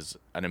Berninger is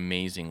an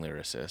amazing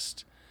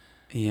lyricist.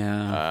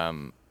 Yeah.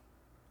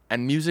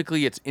 And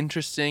musically it's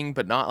interesting,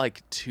 but not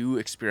like too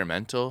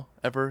experimental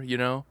ever, you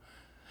know?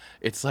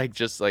 It's like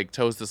just like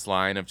toes this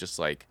line of just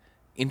like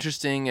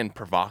interesting and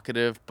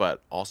provocative,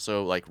 but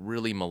also like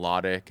really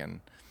melodic,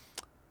 and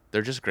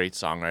they're just great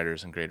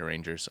songwriters and great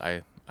arrangers.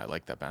 I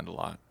like that band a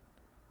lot.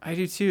 I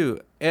do too.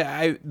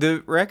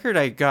 The record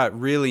I got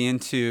really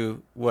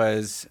into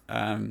was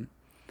the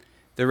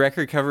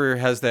record cover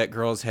has that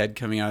girl's head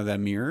coming out of that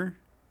mirror,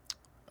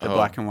 the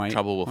black and white.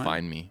 Trouble Will one.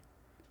 Find Me.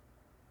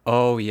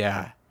 Oh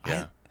yeah.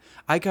 Yeah.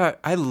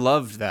 I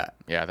loved that.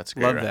 Yeah, that's a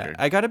great Love record.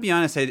 that. I got to be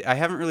honest, I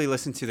haven't really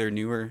listened to their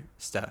newer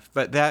stuff,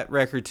 but that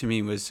record to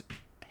me was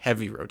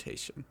heavy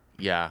rotation.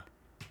 Yeah.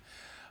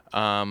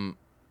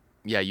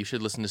 Yeah, you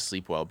should listen to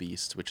Sleep Well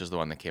Beast, which is the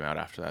one that came out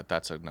after that.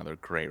 That's another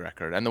great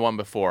record. And the one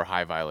before,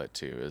 High Violet,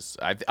 too, is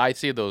I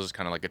see those as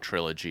kind of like a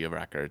trilogy of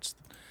records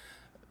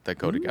that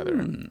go together.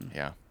 And,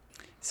 yeah.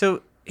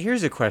 So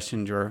here's a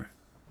question, Jor.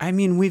 I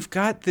mean, we've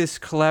got this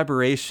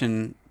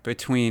collaboration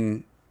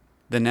between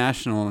The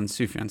National and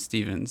Sufjan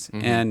Stevens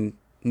and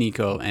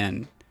Nico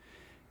and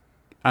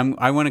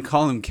I want to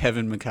call him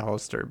Kevin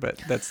McAllister, but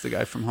that's the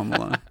guy from Home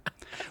Alone.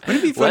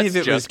 Wouldn't it be funny if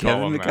it was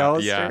Kevin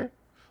McAllister? Yeah.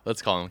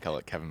 Let's call him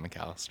Kevin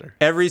McAllister.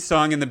 Every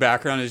song in the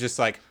background is just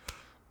like,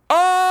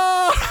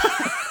 oh!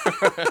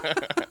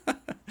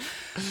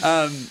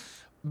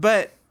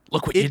 But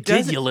look what you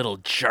did, you little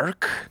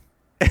jerk.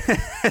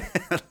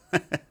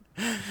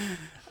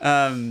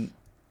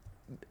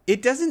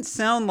 It doesn't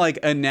sound like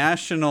a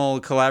national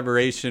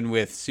collaboration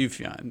with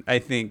Sufjan, I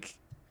think.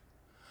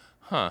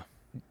 Huh.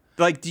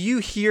 Like, do you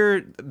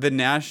hear the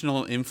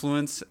national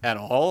influence at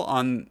all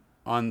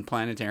on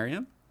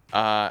Planetarium?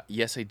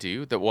 Yes, I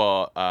do. There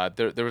was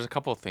a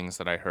couple of things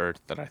that I heard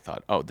that I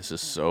thought, oh, this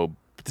is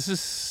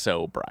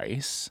so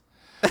Bryce.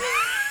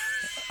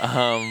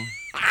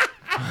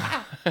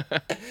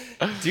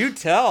 Do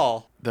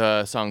tell.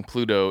 The song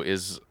Pluto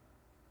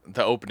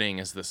the opening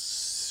is the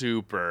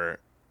super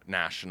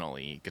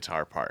nationally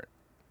guitar part.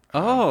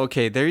 Oh,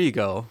 okay. There you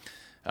go.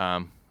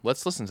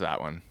 Let's listen to that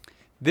one.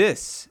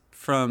 This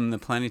from the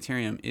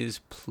Planetarium is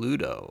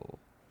Pluto.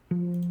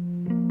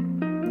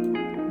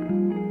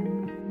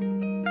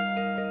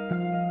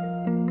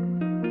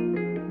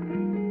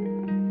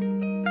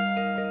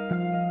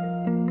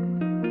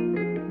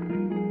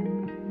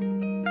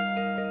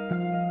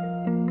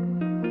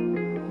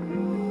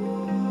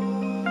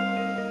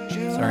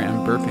 Sorry,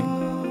 I'm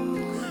burping.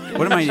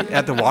 What am I,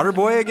 at the Water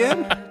Boy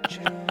again?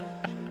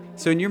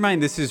 So in your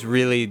mind, this is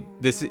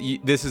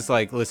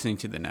like listening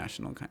to the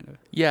National, kind of.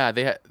 Yeah,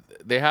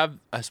 they have,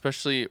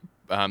 especially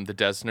the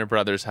Dessner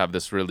brothers have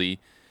this really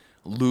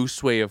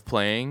loose way of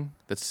playing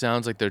that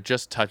sounds like they're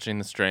just touching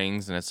the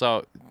strings, and it's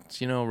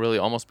really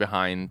almost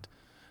behind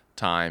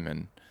time,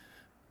 and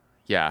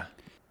yeah.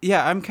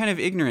 Yeah, I'm kind of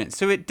ignorant.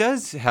 So it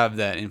does have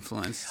that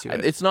influence to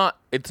it. It's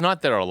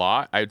not there a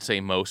lot. I would say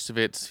most of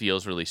it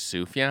feels really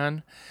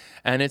Sufjan.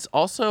 And it's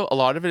also, a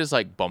lot of it is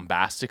like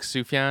bombastic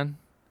Sufjan,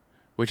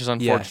 which is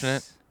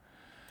unfortunate.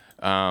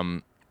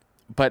 Yes.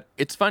 But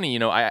it's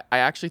funny, I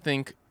actually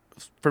think,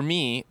 for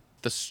me,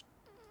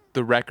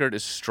 the record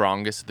is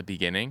strongest at the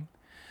beginning.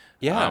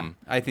 Yeah,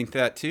 I think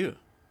that too.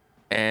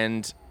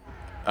 And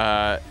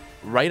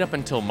right up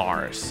until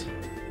Mars.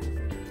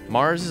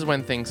 Mars is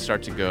when things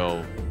start to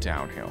go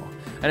downhill.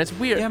 And it's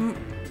weird. Yeah,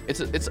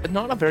 it's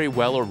not a very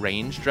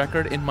well-arranged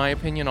record, in my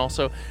opinion,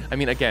 also. I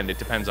mean, again, it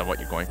depends on what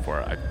you're going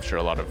for. I'm sure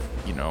a lot of,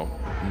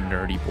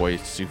 nerdy boy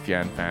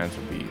Sufjan fans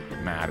would be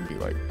mad and be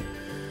like,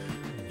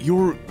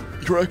 your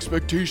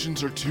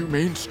expectations are too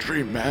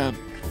mainstream, man.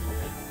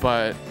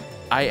 But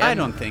I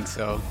don't think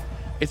so.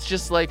 It's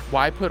just like,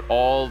 why put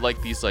all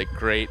like these like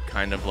great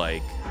kind of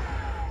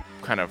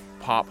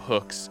pop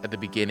hooks at the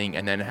beginning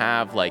and then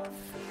have like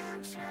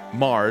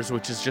Mars,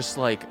 which is just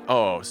like,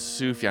 oh,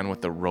 Sufjan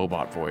with the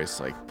robot voice,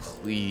 like,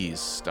 please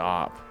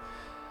stop.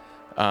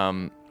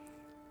 And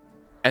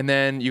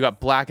then you got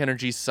Black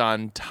Energy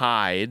Sun,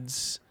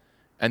 Tides,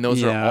 and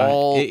those are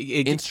all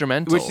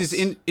instrumentals. Which is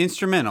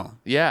instrumental.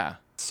 Yeah.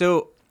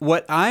 So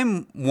what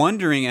I'm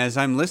wondering as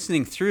I'm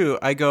listening through,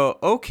 I go,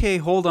 okay,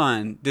 hold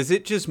on. Does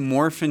it just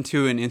morph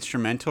into an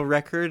instrumental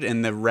record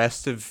and the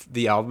rest of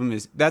the album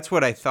is... That's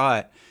what I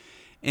thought.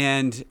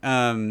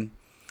 And...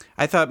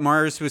 I thought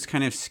Mars was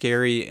kind of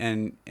scary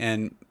and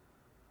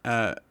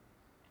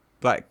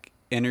Black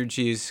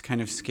Energy is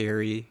kind of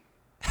scary.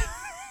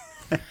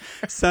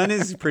 Sun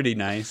is pretty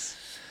nice.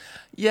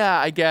 Yeah,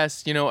 I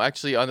guess.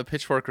 Actually, on the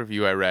Pitchfork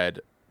review I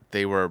read,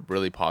 they were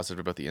really positive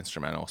about the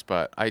instrumentals.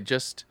 But I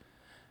just,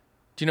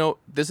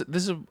 this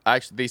is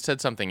actually, they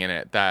said something in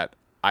it that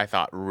I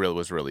thought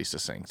was really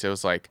succinct. It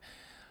was like,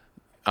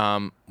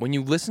 when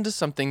you listen to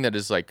something that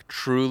is like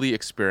truly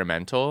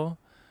experimental,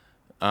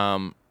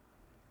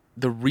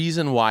 the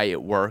reason why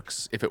it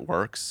works, if it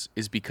works,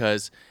 is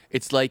because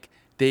it's like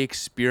they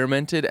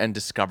experimented and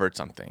discovered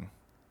something.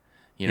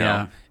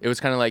 Yeah. It was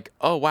kind of like,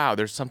 oh, wow,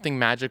 there's something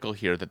magical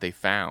here that they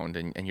found,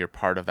 and you're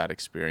part of that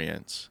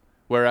experience.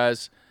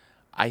 Whereas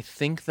I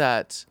think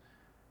that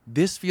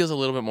this feels a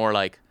little bit more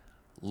like,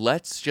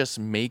 let's just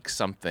make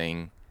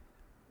something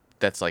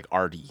that's like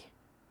arty.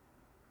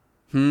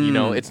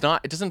 It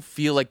doesn't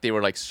feel like they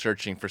were like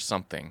searching for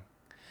something.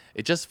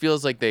 It just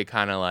feels like they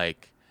kind of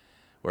like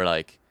were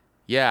like,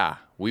 yeah,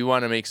 we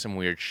want to make some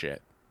weird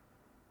shit.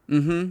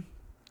 Mm-hmm.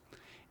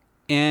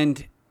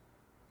 And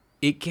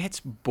it gets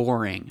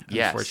boring,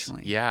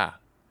 unfortunately. Yeah.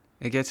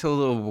 It gets a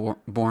little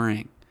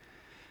boring.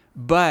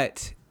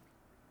 But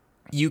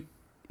you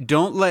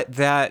don't let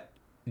that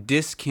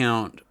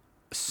discount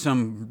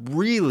some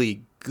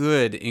really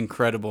good,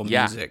 incredible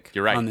music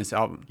on this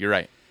album. You're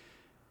right.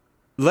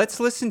 Let's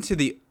listen to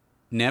the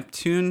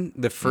Neptune,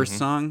 the first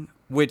song,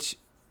 which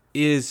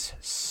is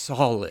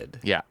solid.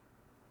 Yeah.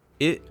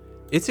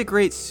 It's a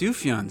great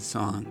Sufjan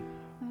song.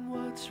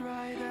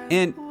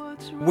 And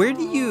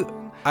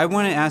I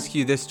want to ask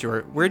you this,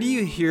 George. Where do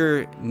you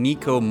hear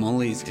Nico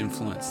Muhly's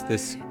influence,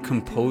 this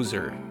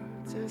composer?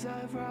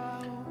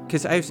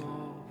 Because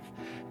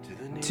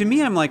to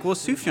me, I'm like, well,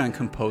 Sufjan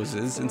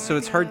composes, and so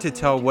it's hard to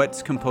tell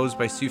what's composed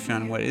by Sufjan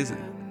and what isn't.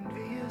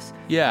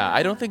 Yeah,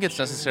 I don't think it's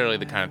necessarily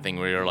the kind of thing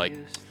where you're like,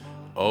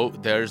 oh,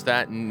 there's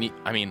that. I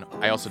mean,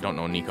 I also don't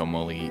know Nico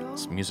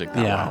Muhly's music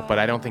that Yeah. well, but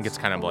I don't think it's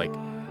kind of like,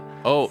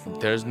 oh,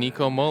 there's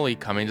Nico Muhly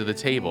coming to the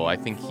table. I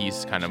think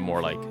he's kind of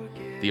more like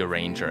the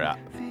arranger.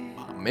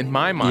 In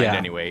my mind, Yeah.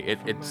 anyway,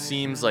 it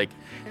seems like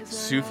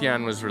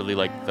Sufjan was really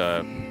like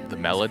the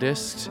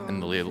melodist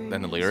and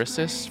the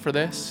lyricist for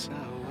this,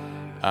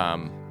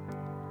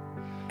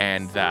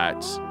 and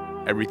that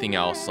everything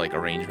else, like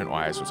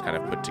arrangement-wise, was kind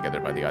of put together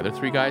by the other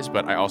three guys.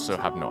 But I also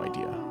have no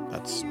idea.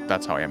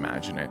 That's how I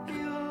imagine it.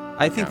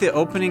 I think the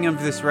opening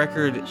of this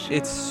record,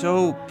 it's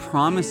so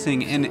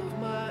promising, and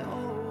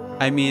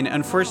I mean,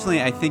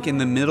 unfortunately, I think in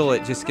the middle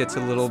it just gets a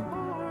little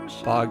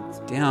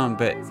bogged down,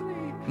 but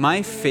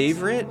my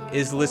favorite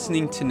is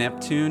listening to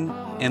Neptune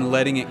and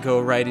letting it go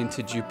right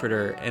into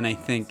Jupiter, and I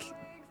think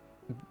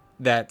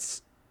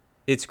it's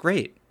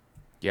great.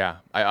 Yeah,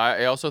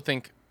 I also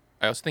think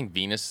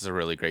Venus is a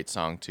really great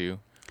song too.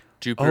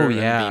 Jupiter and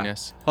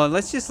Venus. Well,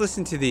 let's just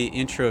listen to the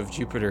intro of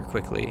Jupiter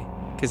quickly,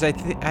 because I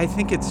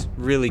think it's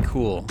really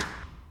cool.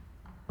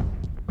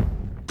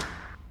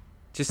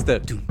 Just the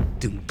doom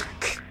doom.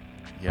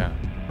 Yeah.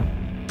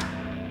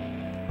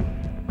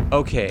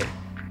 Okay,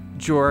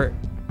 Jor,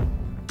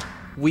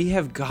 we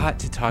have got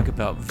to talk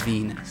about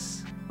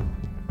Venus.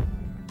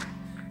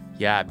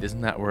 Yeah,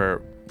 isn't that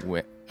where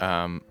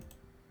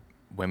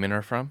women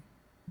are from?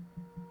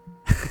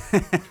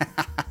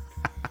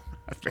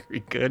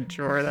 Very good,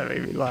 Jor. That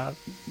made me laugh.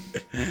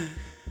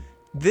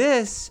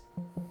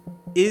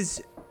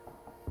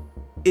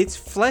 It's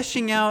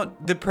fleshing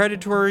out the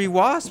predatory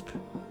wasp.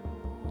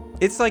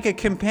 It's like a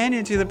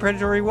companion to the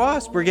predatory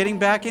wasp. We're getting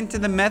back into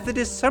the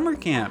Methodist summer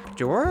camp,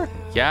 Jor.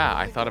 Yeah,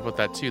 I thought about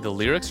that too. The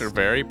lyrics are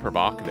very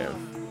provocative.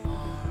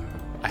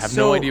 I have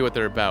no idea what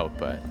they're about,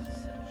 but...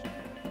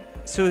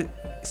 So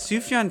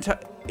Sufjan,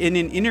 in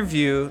an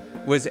interview,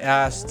 was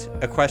asked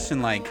a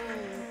question like,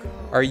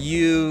 how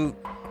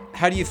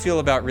do you feel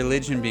about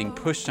religion being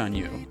pushed on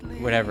you?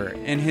 Whatever.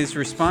 And his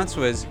response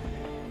was,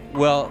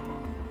 well,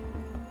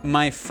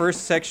 my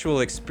first sexual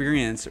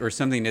experience, or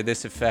something to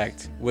this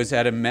effect, was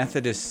at a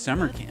Methodist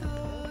summer camp.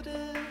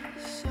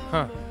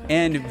 Huh.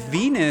 And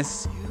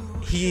Venus,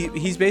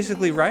 he's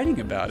basically writing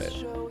about it.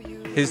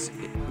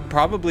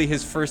 Probably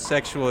his first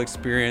sexual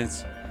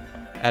experience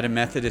at a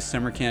Methodist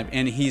summer camp,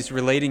 and he's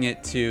relating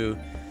it to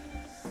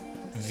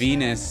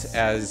Venus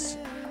as,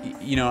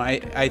 you know,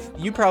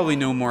 you probably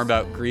know more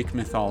about Greek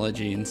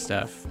mythology and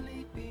stuff.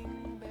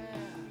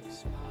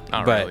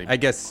 Not But really. I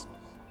guess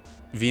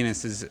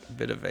Venus is a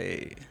bit of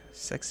a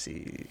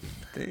sexy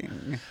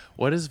thing.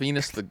 What does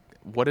Venus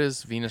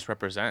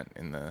represent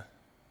in the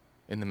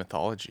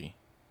mythology?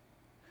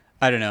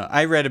 I don't know.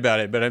 I read about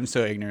it, but I'm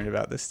so ignorant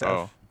about this stuff.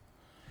 Oh.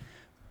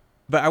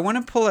 But I want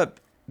to pull up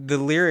the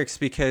lyrics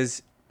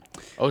because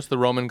Oh, it's the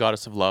Roman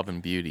goddess of love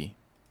and beauty.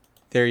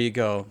 there you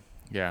go.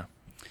 Yeah.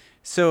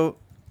 So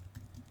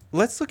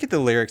let's look at the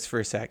lyrics for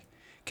a sec,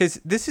 because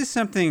this is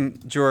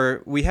something,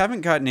 Jor, we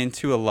haven't gotten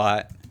into a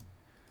lot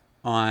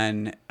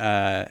on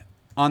the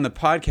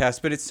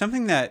podcast, but it's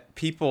something that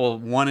people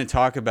want to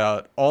talk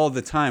about all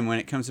the time when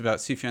it comes about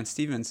Sufjan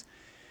Stevens,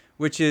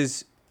 which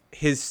is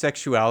his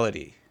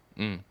sexuality.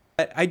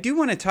 I do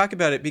want to talk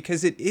about it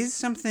because it is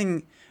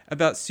something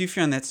about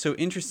Sufjan that's so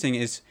interesting.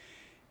 Is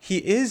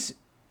he's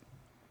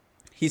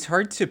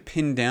hard to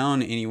pin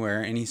down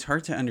anywhere, and he's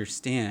hard to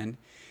understand.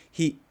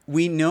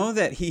 We know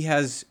that he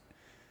has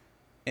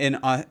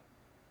a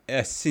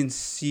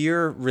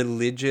sincere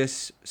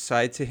religious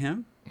side to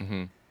him.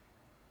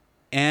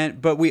 Mm-hmm.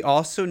 But we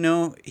also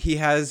know he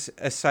has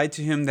a side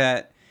to him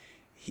that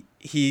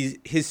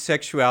his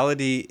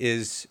sexuality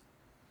is.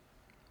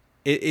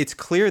 It's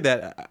clear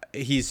that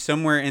he's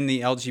somewhere in the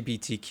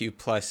LGBTQ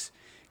plus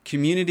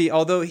community,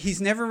 although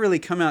he's never really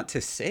come out to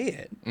say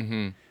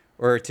it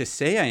or to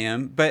say I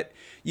am. But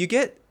you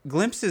get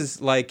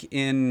glimpses like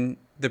in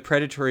The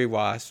Predatory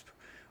Wasp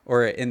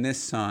or in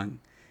this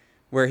song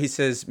where he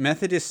says,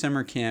 Methodist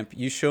summer camp,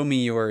 you show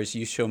me yours,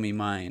 you show me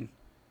mine.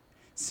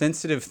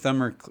 Sensitive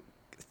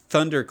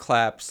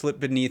thunderclap slip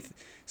beneath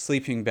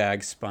sleeping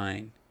bag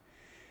spine.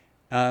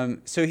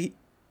 So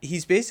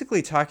he's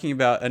basically talking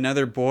about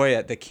another boy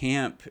at the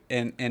camp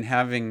and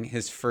having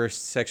his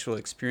first sexual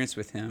experience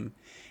with him.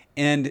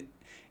 And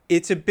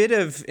it's a bit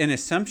of an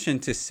assumption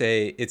to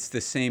say it's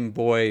the same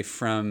boy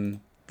from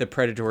The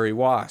Predatory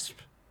Wasp,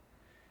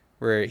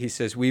 where he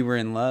says, we were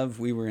in love,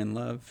 we were in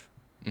love.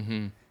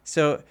 Mm-hmm.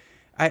 So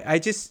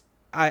I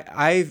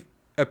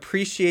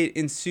appreciate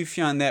in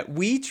Sufjan that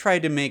we try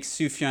to make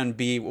Sufjan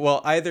be,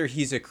 well, either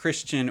he's a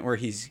Christian or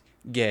he's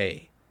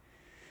gay.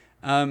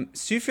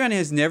 Sufjan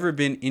has never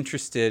been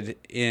interested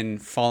in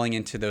falling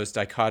into those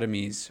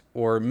dichotomies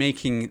or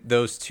making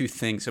those two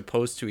things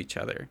opposed to each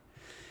other.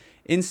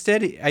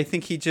 Instead, I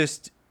think he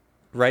just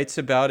writes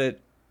about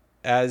it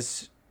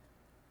as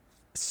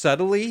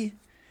subtly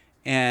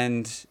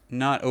and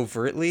not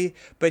overtly,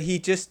 but he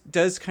just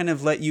does kind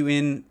of let you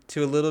in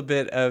to a little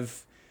bit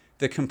of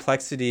the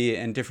complexity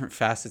and different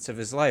facets of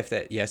his life.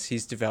 That yes,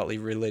 he's devoutly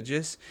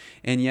religious,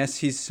 and yes,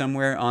 he's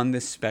somewhere on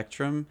this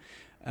spectrum,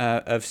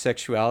 of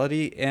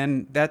sexuality,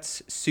 and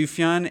that's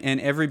Sufjan.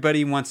 And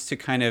everybody wants to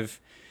kind of,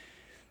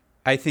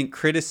 I think,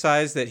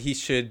 criticize that he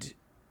should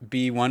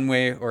be one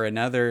way or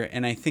another.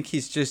 And I think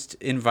he's just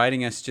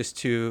inviting us just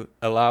to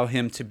allow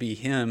him to be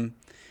him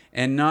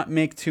and not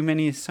make too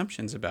many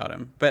assumptions about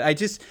him. But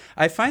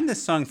I find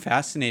this song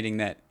fascinating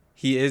that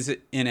he is,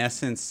 in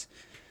essence,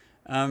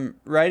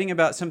 writing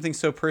about something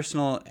so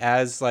personal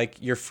as like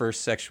your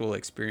first sexual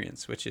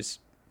experience, which is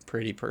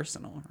pretty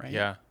personal, right?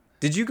 Yeah.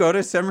 Did you go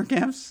to summer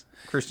camps,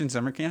 Christian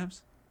summer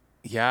camps?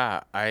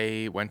 Yeah,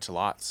 I went to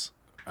lots.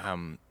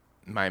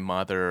 My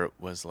mother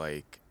was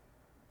like,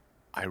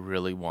 I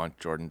really want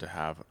Jordan to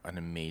have an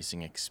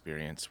amazing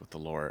experience with the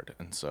Lord.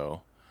 And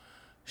so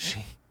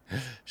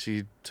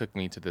she took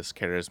me to this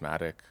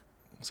charismatic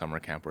summer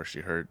camp where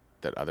she heard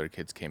that other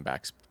kids came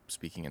back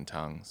speaking in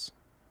tongues.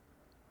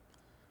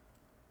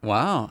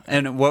 Wow.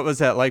 And what was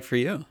that like for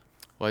you?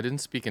 Well, I didn't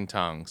speak in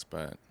tongues,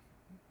 but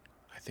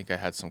I think I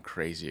had some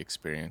crazy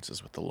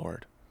experiences with the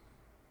Lord.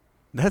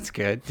 That's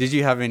good. Did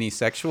you have any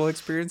sexual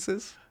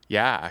experiences?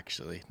 Yeah,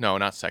 actually. No,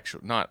 not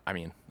sexual.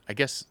 I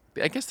guess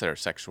they're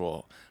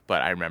sexual,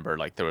 but I remember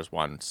like there was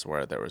once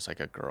where there was like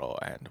a girl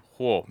and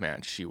whoa,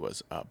 man, she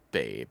was a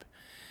babe.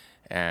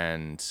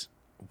 And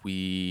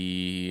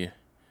I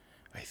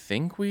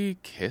think we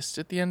kissed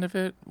at the end of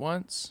it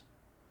once.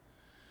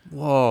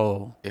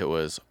 Whoa. It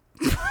was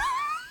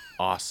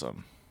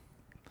awesome.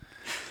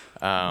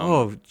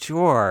 Oh,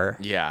 sure.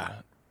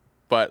 Yeah.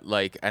 But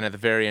like, and at the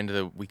very end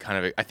of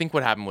the, I think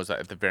what happened was that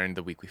at the very end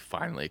of the week, we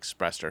finally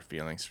expressed our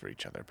feelings for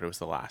each other, but it was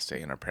the last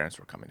day and our parents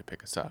were coming to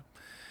pick us up.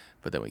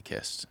 But then we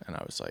kissed and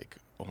I was like,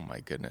 oh my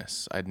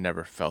goodness, I'd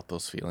never felt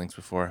those feelings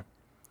before.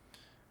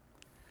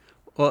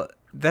 Well,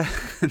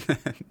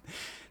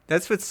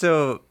 that's what's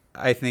so,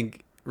 I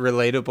think,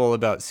 relatable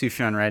about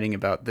Sufjan writing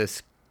about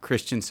this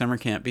Christian summer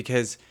camp,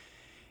 because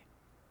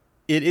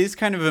it is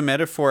kind of a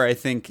metaphor, I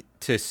think,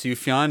 to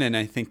Sufjan and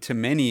I think to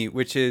many,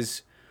 which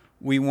is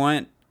we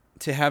want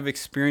to have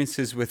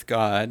experiences with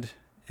God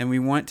and we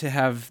want to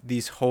have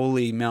these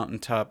holy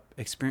mountaintop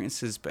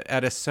experiences. But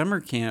at a summer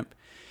camp,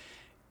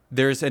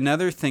 there's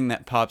another thing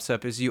that pops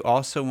up is you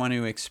also want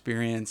to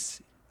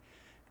experience,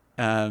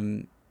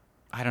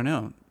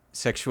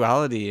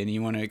 sexuality, and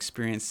you want to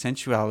experience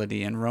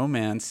sensuality and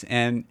romance.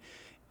 And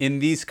in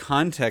these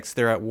contexts,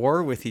 they're at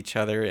war with each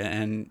other,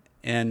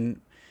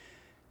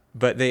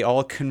 but they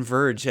all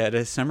converge at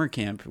a summer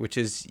camp, which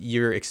is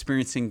you're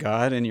experiencing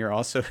God and you're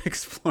also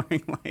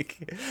exploring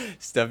like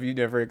stuff you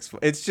never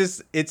explored.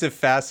 It's a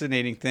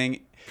fascinating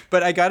thing.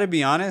 But I got to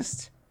be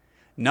honest,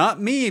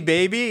 not me,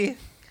 baby.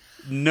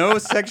 No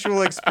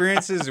sexual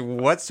experiences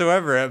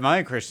whatsoever at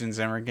my Christian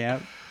summer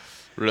camp.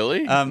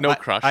 Really? No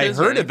crushes? I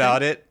heard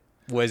about it,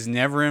 was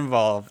never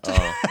involved.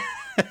 Oh.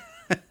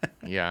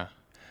 Yeah.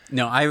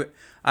 No,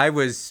 I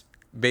was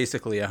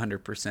basically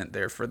 100%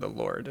 there for the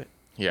Lord.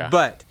 Yeah.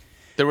 But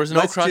there was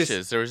no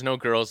crushes. There was no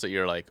girls that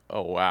you're like,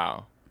 oh,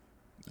 wow.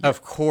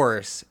 Of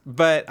course.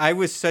 But I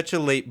was such a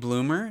late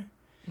bloomer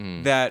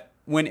that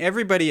when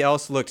everybody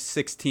else looked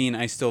 16,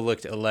 I still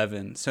looked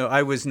 11. So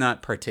I was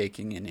not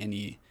partaking in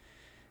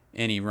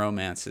any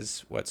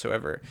romances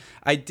whatsoever.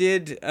 I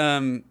did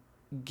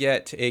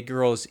get a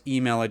girl's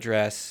email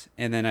address,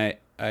 and then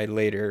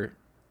Mailer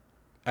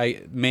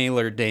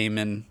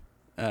Damon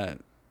emailed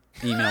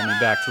me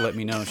back to let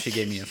me know she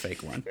gave me a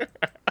fake one.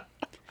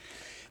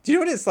 Do you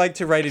know what it's like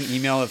to write an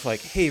email of like,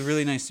 hey,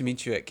 really nice to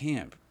meet you at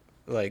camp.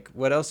 Like,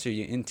 what else are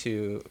you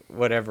into?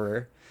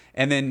 Whatever.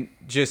 And then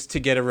just to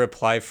get a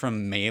reply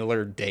from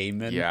Mailer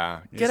Damon.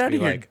 Yeah. Just Get out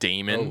of here, like,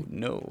 Damon. Oh,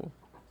 no.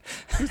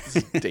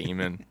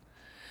 Damon.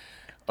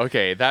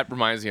 Okay, that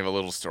reminds me of a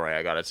little story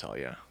I got to tell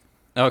you.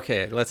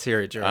 Okay, let's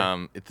hear it,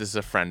 Joe. This is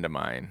a friend of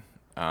mine,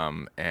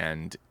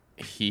 and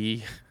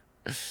he...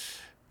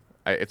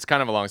 it's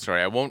kind of a long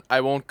story. I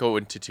won't go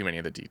into too many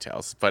of the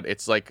details, but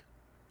it's like,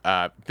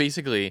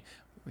 basically,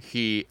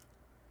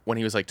 when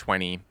he was like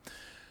 20,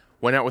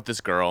 went out with this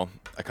girl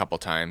a couple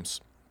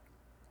times,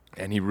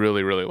 and he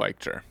really, really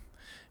liked her,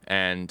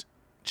 and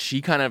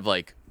she kind of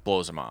like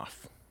blows him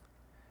off,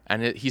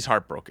 and he's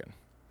heartbroken.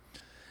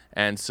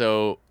 And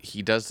so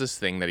he does this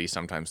thing that he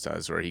sometimes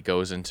does where he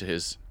goes into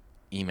his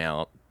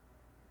email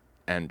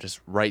and just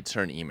writes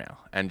her an email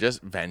and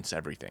just vents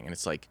everything. And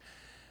it's like,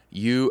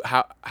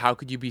 how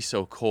could you be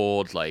so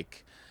cold?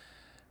 Like,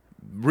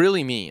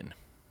 really mean.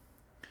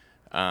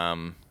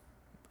 I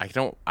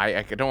don't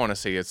want to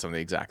say it's some of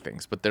the exact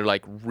things, but they're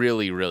like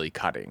really, really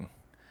cutting.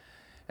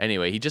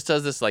 Anyway, he just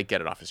does this, like, get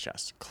it off his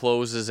chest,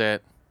 closes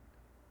it,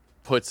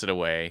 puts it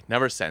away,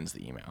 never sends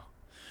the email.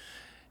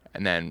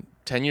 And then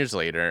 10 years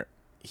later,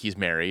 he's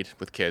married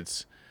with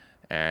kids,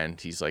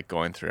 and he's like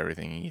going through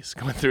everything. He's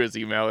going through his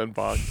email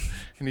inbox,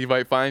 and he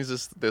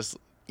finds this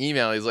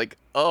email. He's like,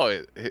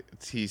 oh,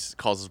 he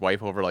calls his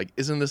wife over, like,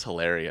 isn't this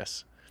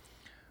hilarious?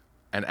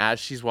 And as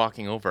she's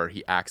walking over,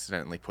 he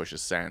accidentally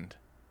pushes send,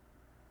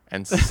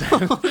 and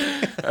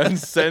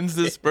sends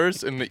this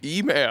person the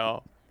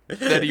email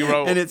that he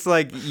wrote. And it's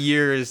like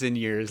years and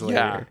years later.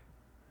 Yeah.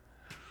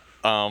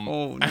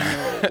 Oh no.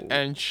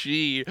 and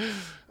he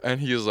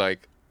was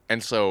like,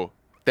 and so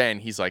then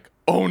he's like,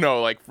 oh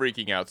no, like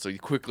freaking out. So he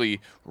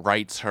quickly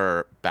writes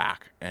her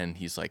back, and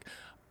he's like,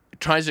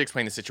 tries to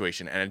explain the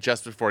situation. And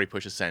just before he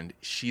pushes send,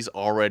 she's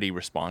already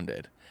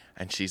responded.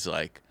 And she's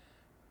like,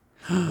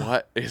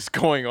 what is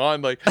going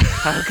on? Like,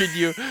 how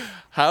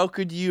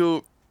could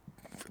you,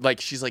 like,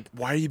 she's like,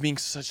 why are you being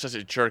such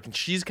a jerk? And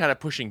she's kind of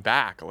pushing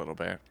back a little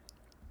bit.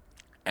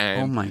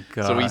 And oh my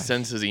God. So he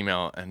sends his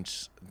email, and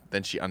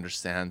then she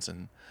understands.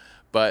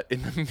 But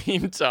in the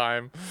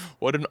meantime,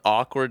 what an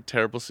awkward,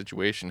 terrible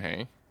situation,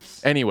 hey?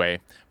 Anyway,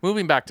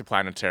 moving back to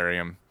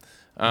Planetarium.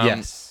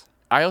 Yes.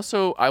 I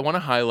want to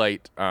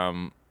highlight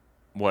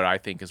what I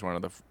think is one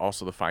of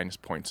the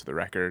finest points of the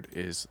record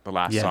is the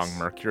last Yes. song,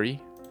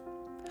 Mercury.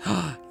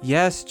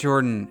 Yes,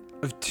 Jordan.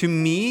 To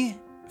me,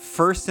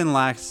 first and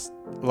last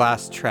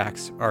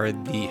tracks are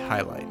the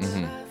highlights.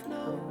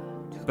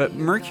 Mm-hmm. But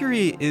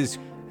Mercury is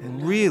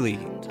really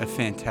a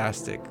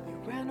fantastic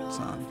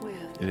song.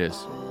 It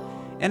is.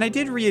 And I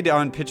did read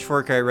on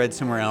Pitchfork, I read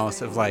somewhere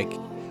else of like,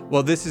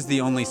 well, this is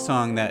the only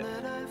song that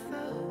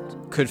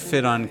could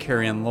fit on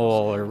Carrie and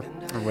Lowell or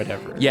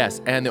whatever.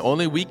 Yes, and the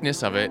only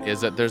weakness of it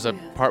is that there's a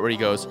part where he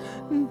goes,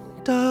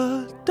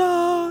 da,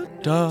 da,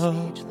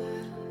 da.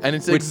 And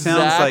it's Which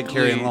sounds like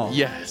Carrie and Lowell.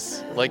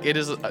 Yes. Like it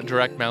is a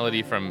direct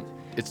melody from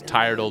It's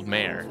Tired Old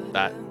Mare,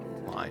 that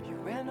line.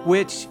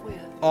 Which,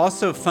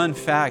 also, fun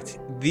fact,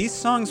 these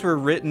songs were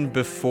written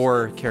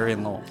before Carrie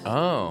and Lowell.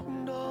 Oh.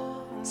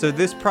 So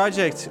this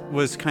project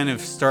was kind of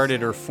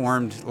started or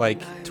formed like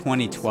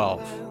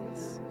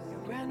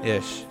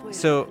 2012-ish.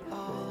 So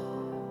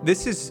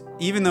this is,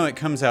 even though it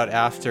comes out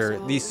after,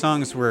 these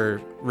songs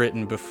were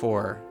written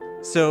before.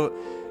 So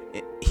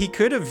he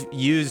could have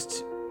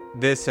used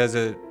this as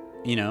as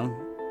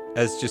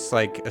just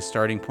like a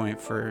starting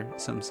point for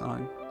some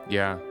song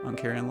Yeah. on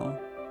Carrie and Lowell.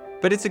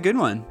 But it's a good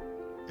one.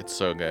 It's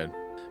so good.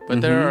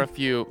 But there are a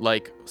few,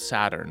 like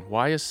Saturn.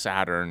 Why is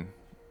Saturn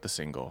the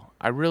single?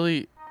 I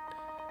really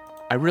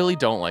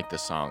don't like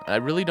this song. I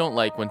really don't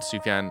like when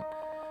Sufjan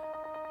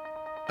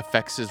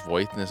affects his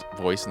voice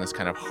in this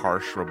kind of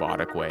harsh,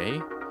 robotic way.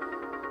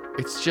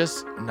 It's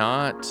just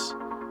not,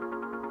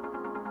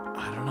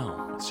 I don't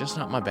know. It's just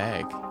not my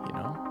bag, you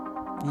know?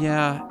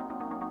 Yeah.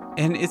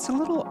 And it's a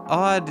little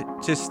odd.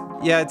 It's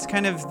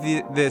kind of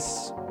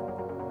this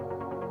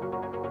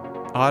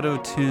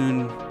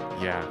auto-tune.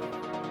 Yeah.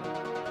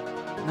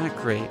 Not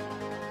great.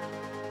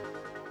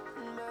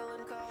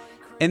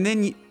 And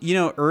then,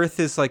 Earth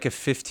is like a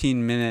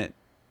 15-minute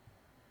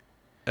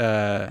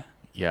Yeah.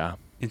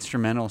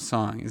 instrumental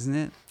song, isn't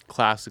it?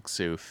 Classic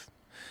Suf.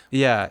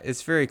 Yeah,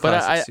 it's very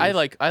But classic.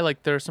 I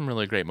like there are some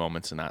really great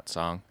moments in that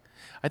song.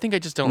 I think I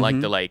just don't like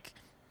the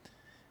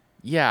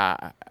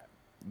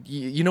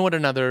you know what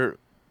another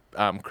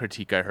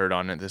critique I heard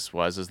on it is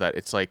that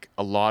it's like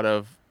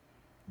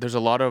there's a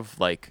lot of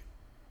like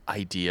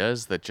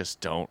ideas that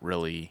just don't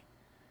really,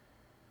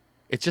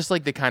 it's just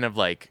like they kind of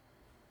like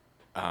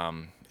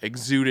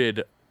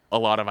exuded a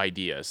lot of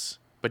ideas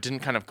but didn't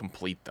kind of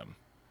complete them.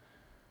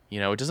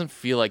 It doesn't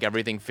feel like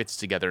everything fits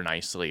together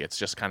nicely. It's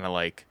just kind of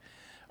like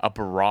a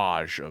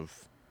barrage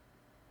of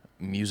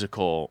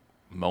musical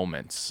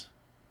moments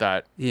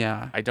that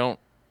I don't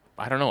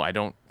know. I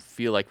don't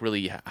feel like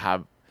really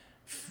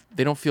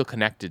they don't feel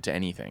connected to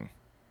anything.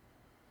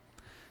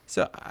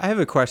 So I have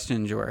a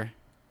question, Jor.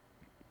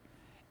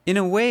 In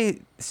a way,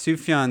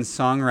 Sufjan's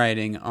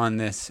songwriting on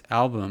this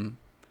album,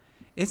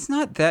 it's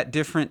not that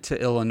different to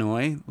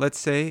Illinois, let's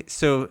say.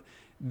 So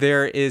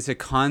there is a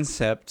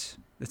concept.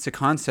 It's a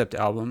concept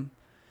album.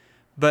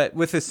 But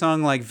with a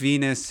song like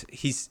Venus,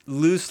 he's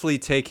loosely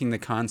taking the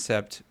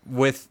concept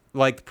with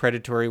like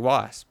Predatory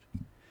Wasp.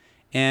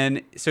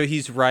 And so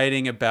he's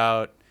writing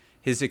about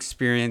his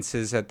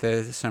experiences at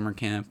the summer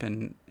camp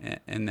and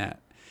that.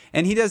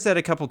 And he does that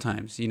a couple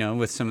times,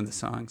 with some of the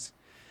songs.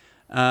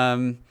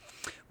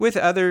 With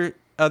other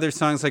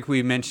songs, like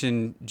we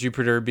mentioned,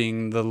 Jupiter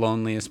being the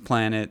loneliest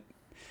planet.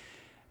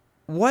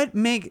 Why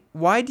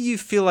do you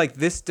feel like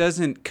this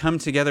doesn't come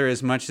together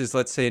as much as,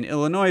 let's say, in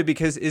Illinois?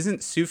 Because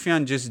isn't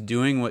Sufjan just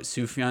doing what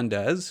Sufjan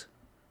does?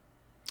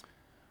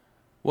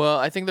 Well,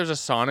 I think there's a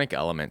sonic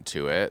element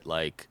to it.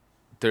 Like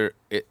to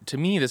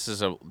me,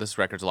 this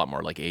record's a lot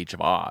more like Age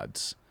of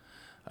Odds.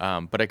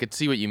 But I could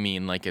see what you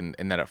mean, like in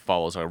that it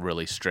follows a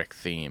really strict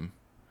theme.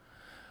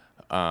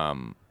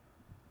 I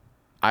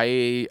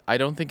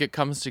don't think it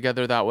comes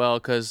together that well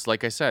because,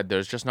 like I said,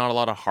 there's just not a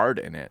lot of heart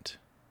in it.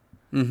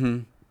 Mm-hmm.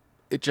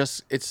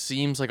 It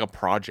seems like a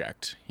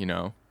project,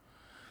 Yeah,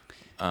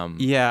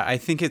 I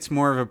think it's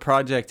more of a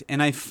project,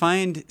 and I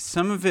find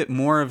some of it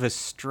more of a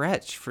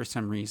stretch for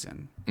some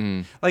reason.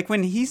 Like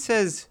when he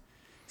says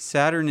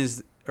Jupiter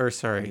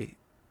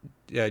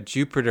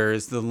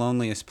is the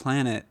loneliest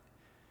planet,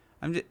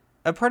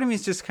 a part of me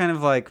is just kind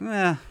of like,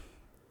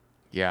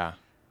 Yeah.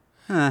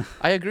 Huh.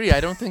 I agree.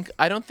 I don't think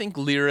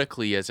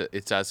lyrically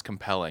it's as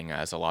compelling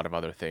as a lot of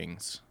other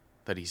things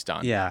that he's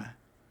done. Yeah.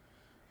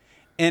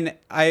 And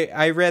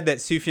I read that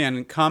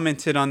Sufjan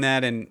commented on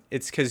that, and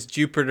it's because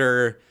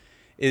Jupiter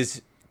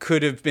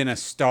could have been a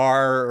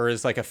star or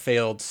is like a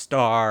failed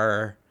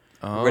star.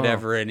 or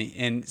whatever,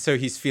 and so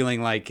he's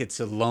feeling like it's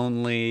a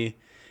lonely.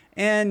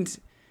 And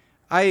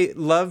I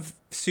love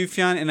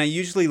Sufjan, and I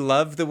usually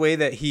love the way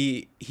that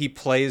he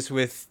plays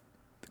with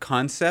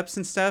concepts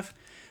and stuff.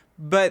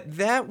 But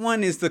that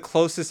one is the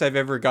closest I've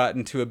ever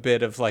gotten to a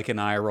bit of like an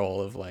eye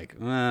roll of like,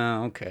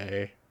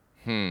 okay.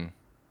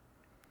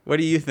 What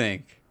do you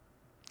think?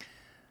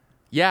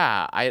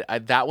 Yeah, I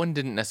that one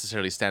didn't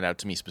necessarily stand out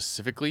to me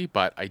specifically,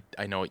 but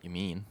I know what you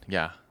mean.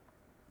 Yeah.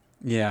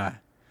 Yeah.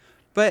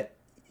 But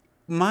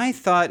my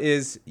thought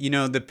is,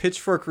 the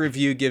Pitchfork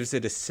review gives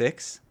it a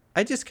 6.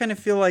 I just kind of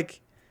feel like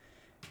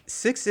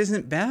 6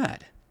 isn't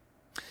bad.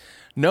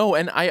 No,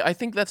 and I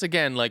think that's,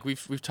 again, like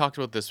we've talked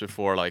about this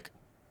before, like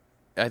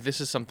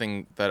this is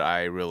something that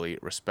I really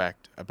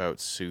respect about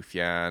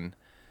Sufjan,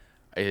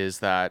 is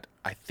that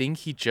I think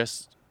he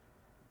just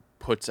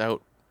puts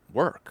out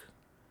work.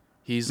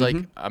 He's like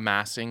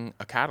amassing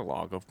a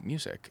catalog of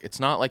music. It's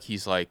not like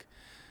he's like,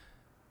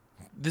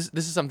 this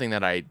is something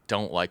that I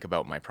don't like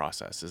about my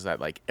process, is that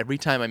like every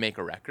time I make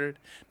a record,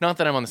 not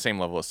that I'm on the same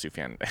level as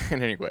Sufjan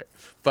in any way,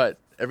 but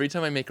every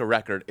time I make a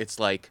record, it's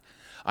like,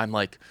 I'm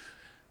like,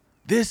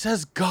 this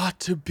has got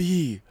to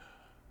be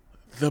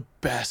the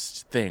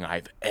best thing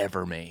I've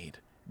ever made.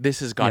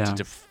 This has got to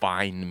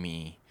define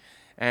me.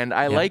 And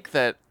I like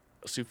that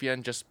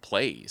Sufjan just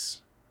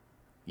plays.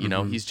 You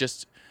know, he's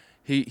just,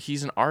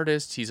 he's an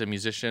artist, he's a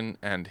musician,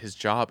 and his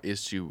job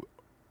is to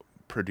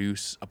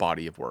produce a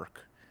body of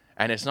work.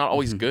 And it's not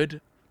always good,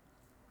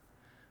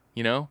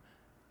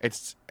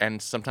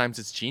 and sometimes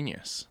it's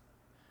genius.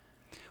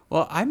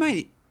 Well, I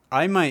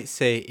might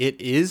say it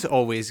is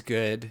always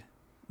good,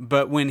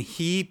 but when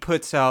he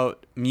puts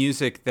out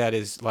music that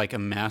is like a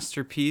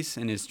masterpiece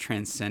and is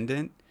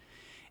transcendent,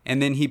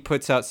 and then he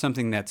puts out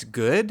something that's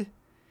good,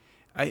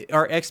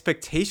 our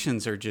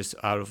expectations are just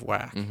out of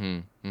whack.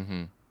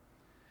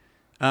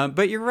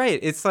 But you're right.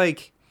 It's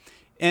like,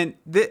 and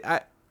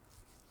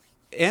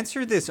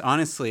answer this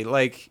honestly,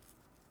 like,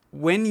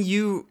 when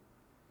you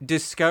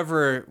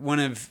discover one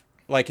of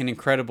like an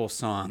incredible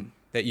song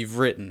that you've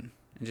written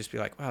and just be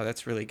like, wow,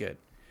 that's really good.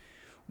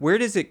 Where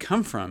does it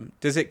come from?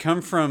 Does it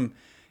come from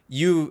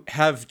you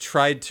have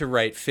tried to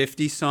write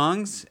 50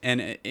 songs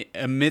and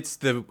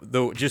amidst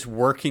the just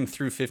working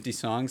through 50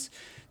 songs,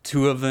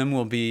 2 of them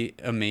will be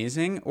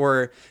amazing?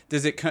 Or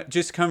does it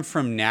just come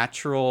from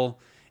natural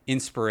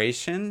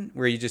inspiration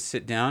where you just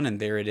sit down and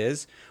there it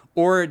is?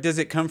 Or does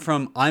it come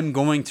from, I'm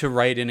going to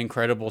write an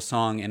incredible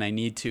song and I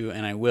need to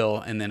and I will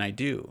and then I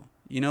do?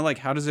 Like,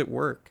 how does it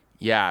work?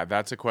 Yeah,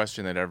 that's a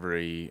question that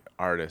every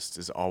artist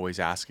is always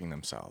asking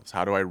themselves.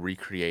 How do I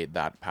recreate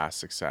that past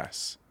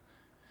success?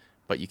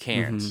 But you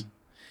can't,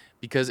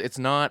 because it's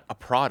not a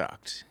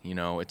product.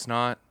 It's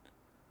not.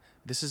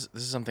 This is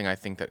something I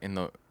think that in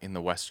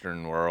the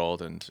Western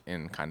world and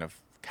in kind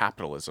of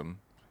capitalism,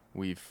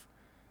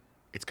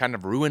 it's kind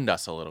of ruined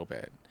us a little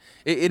bit.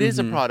 It is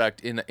a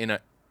product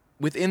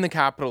within the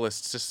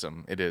capitalist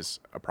system. It is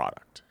a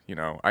product.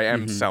 I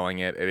am selling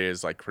it. It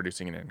is like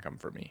producing an income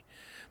for me,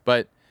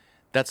 but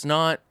that's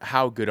not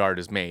how good art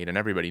is made, and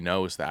everybody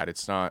knows that.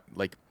 It's not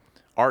like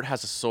art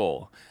has a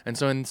soul, and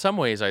so in some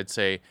ways, I'd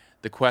say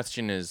the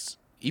question is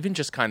even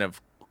just kind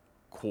of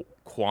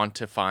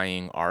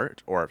quantifying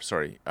art, or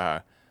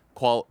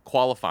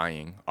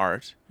qualifying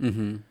art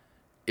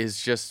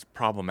is just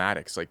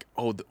problematic. It's like,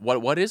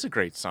 what is a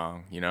great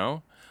song?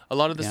 A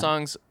lot of the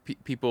songs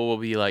people will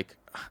be like.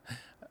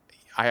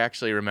 I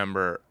actually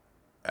remember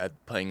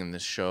playing in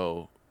this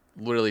show,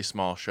 literally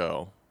small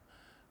show,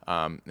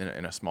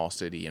 in a small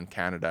city in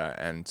Canada,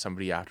 and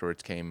somebody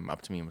afterwards came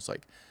up to me and was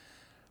like,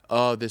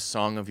 oh, this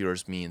song of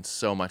yours means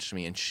so much to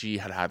me. And she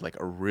had like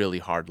a really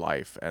hard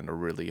life and a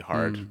really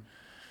hard,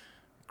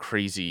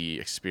 crazy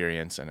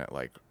experience, and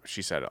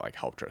she said it like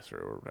helped her through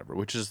or whatever,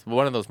 which is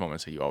one of those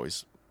moments that you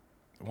always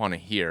want to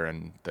hear,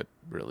 and that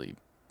really,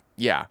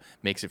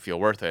 makes it feel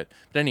worth it.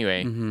 But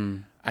anyway,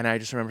 and I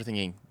just remember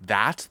thinking,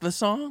 that's the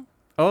song?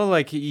 Oh,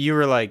 like you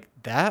were like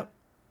that?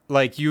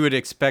 Like you would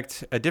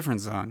expect a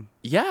different song.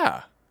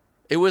 Yeah.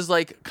 It was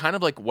like kind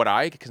of like what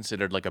I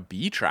considered like a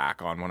B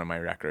track on one of my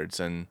records.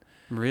 And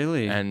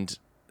really? And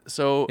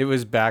so it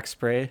was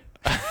Backspray.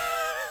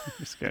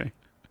 Just kidding.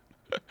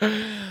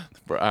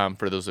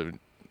 For those of,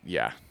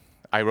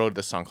 I wrote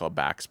this song called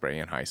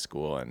Backspray in high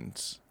school,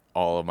 and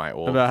all of my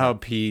old... About how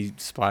pee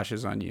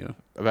splashes on you.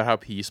 About how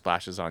pee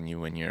splashes on you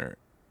when you're...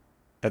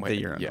 At the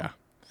urinal. Yeah.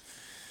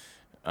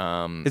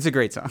 It's a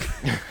great song.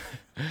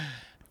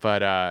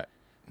 But,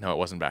 no, it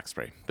wasn't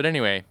Backspray. But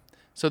anyway,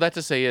 so that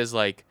to say is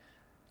like,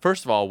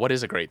 first of all, what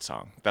is a great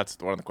song? That's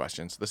one of the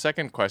questions. The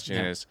second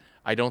question is,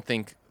 I don't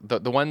think...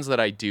 The ones that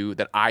I do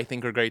that I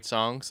think are great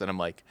songs, and I'm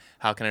like,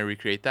 how can I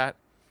recreate that?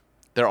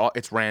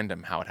 It's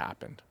random how it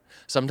happened.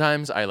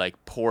 Sometimes I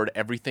like poured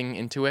everything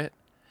into it,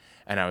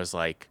 and I was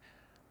like,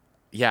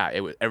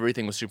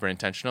 everything was super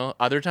intentional.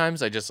 Other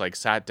times I just like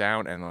sat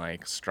down and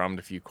like strummed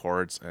a few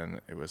chords,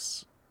 and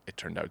it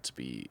turned out to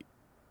be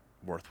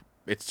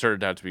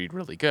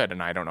really good,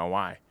 and I don't know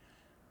why.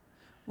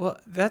 Well,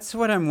 that's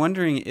what I'm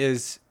wondering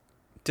is,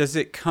 does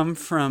it come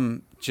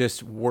from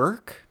just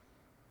work,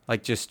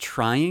 like just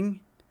trying,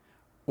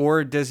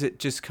 or does it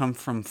just come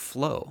from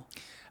flow?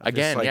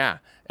 Again, like- yeah.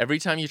 Every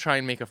time you try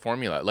and make a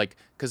formula, like,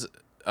 because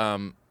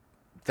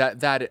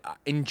that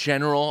in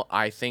general,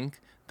 I think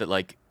that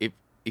like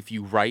if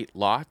you write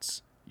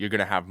lots, you're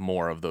gonna have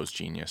more of those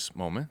genius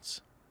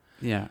moments.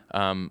 Yeah.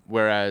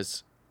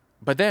 Whereas,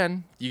 but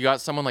then you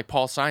got someone like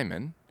Paul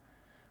Simon,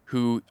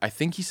 who I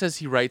think he says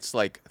he writes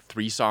like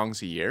 3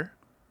 songs a year,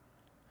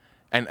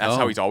 and that's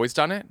how Oh. he's always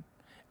done it.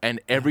 And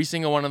every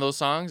single one of those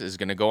songs is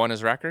gonna go on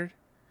his record,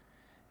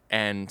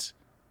 and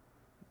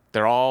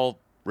they're all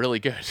really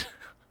good.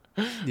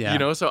 Yeah. You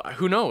know, so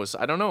who knows?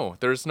 I don't know.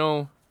 There's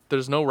no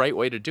right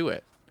way to do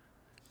it.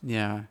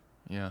 Yeah.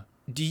 Yeah.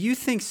 Do you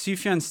think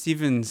Sufjan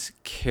Stevens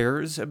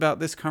cares about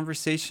this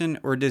conversation,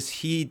 or does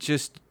he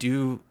just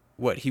do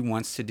what he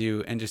wants to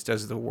do and just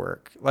does the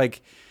work?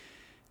 Like,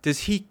 does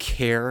he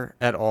care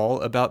at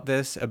all about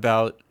this,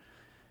 about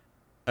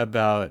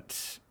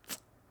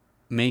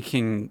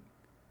making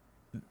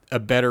a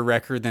better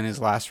record than his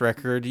last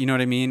record? You know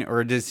what I mean?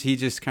 Or does he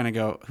just kind of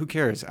go, who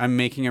cares? I'm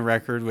making a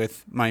record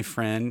with my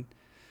friends,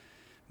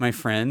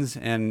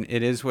 and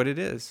it is what it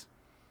is.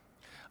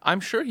 I'm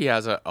sure he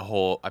has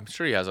I'm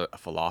sure he has a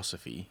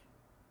philosophy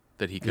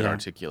that he could Yeah.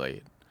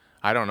 articulate.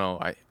 I don't know.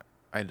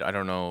 I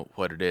don't know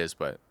what it is,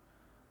 but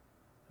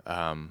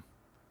I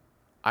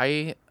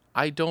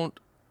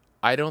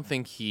don't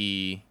think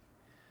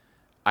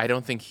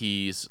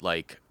he's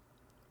like,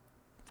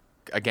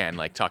 again,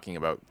 like talking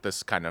about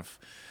this kind of,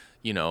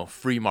 you know,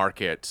 free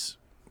market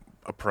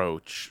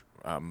approach.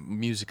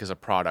 Music as a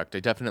product.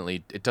 It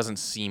doesn't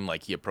seem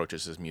like he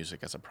approaches his music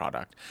as a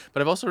product.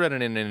 But I've also read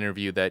in an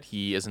interview that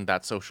he isn't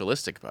that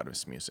socialistic about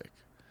his music.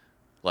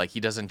 Like,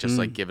 he doesn't just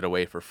like give it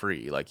away for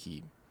free. Like,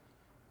 he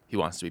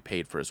wants to be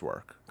paid for his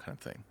work, kind of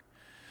thing.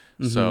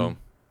 So,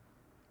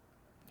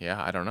 yeah,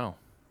 I don't know.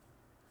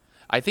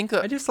 I think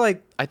I just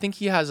like, I think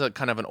he has a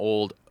kind of an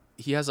old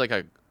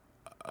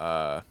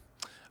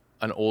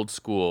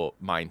school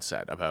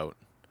mindset about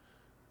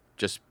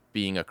just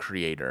being a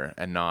creator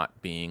and not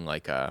being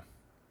like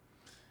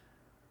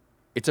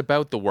it's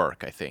about the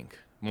work, I think,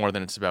 more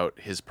than it's about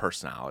his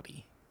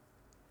personality,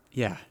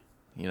 yeah.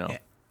 you know?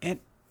 And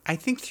I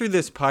think through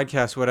this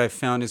podcast, what I've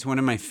found is one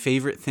of my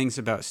favorite things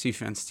about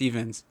Sufjan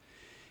Stevens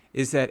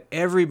is that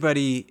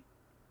everybody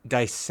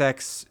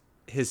dissects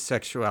his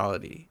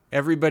sexuality.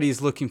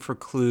 Everybody's looking for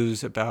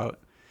clues about,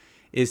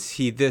 is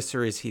he this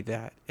or is he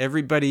that?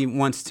 Everybody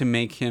wants to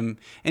make him,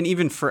 and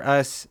even for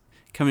us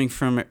coming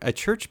from a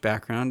church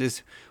background,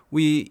 is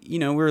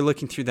we're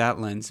looking through that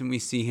lens and we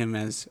see him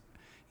as,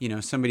 you know,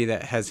 somebody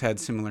that has had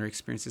similar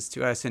experiences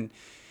to us.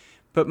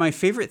 But my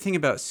favorite thing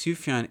about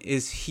Sufjan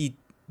is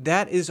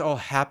that is all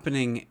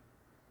happening.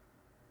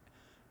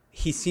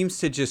 He seems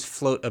to just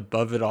float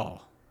above it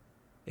all.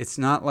 It's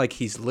not like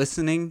he's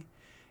listening.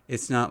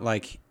 It's not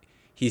like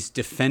he's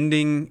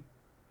defending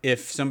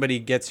if somebody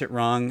gets it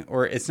wrong,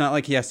 or it's not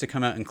like he has to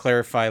come out and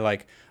clarify,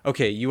 like,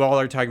 okay, you all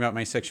are talking about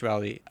my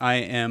sexuality. I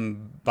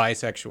am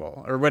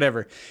bisexual or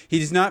whatever.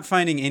 He's not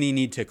finding any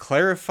need to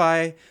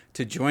clarify,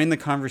 to join the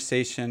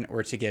conversation,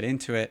 or to get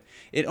into it.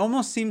 It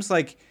almost seems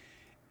like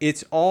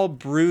it's all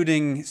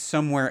brooding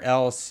somewhere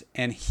else,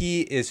 and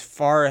he is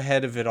far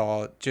ahead of it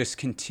all, just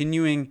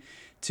continuing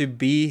to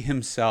be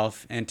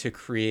himself and to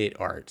create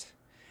art.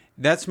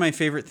 That's my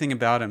favorite thing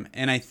about him,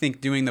 and I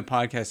think doing the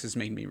podcast has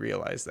made me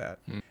realize that.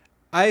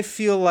 I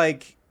feel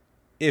like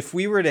if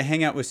we were to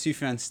hang out with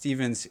Sufjan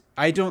Stevens,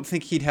 I don't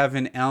think he'd have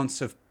an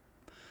ounce of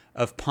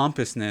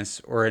pompousness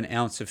or an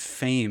ounce of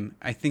fame.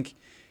 I think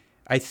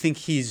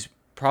he's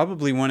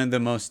probably one of the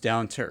most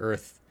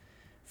down-to-earth,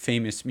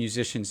 famous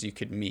musicians you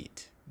could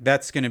meet.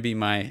 That's going to be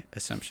my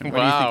assumption. What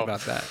do you think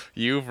about that?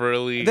 You've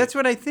really... That's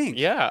what I think.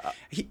 Yeah.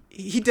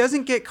 He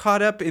doesn't get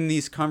caught up in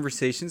these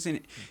conversations,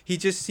 and he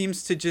just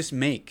seems to just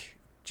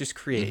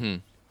create. Mm-hmm.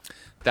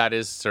 That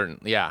is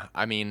certain. Yeah.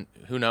 I mean,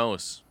 who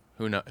knows?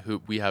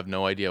 Who we have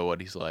no idea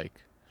what he's like.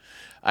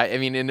 I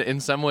mean,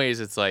 in some ways,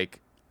 it's like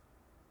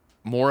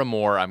more and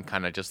more I'm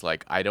kind of just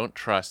like, I don't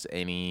trust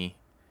any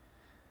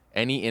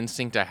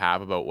instinct I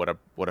have about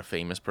what a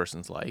famous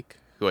person's like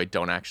who I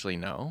don't actually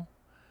know.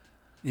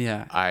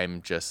 Yeah.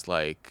 I'm just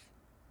like,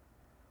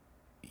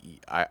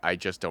 I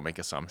just don't make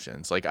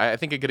assumptions. Like, I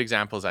think a good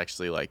example is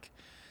actually like,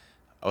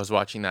 I was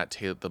watching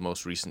the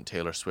most recent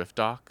Taylor Swift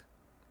doc.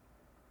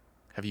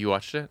 Have you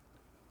watched it?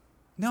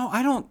 No,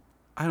 I don't.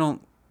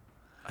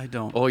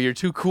 Oh, you're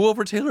too cool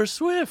for Taylor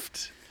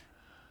Swift.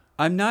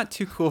 I'm not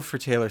too cool for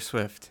Taylor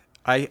Swift.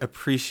 I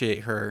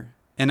appreciate her,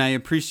 and I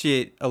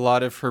appreciate a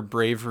lot of her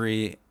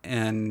bravery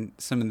and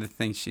some of the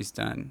things she's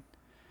done.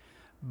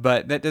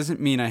 But that doesn't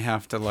mean I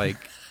have to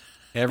like,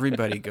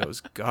 everybody goes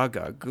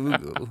gaga goo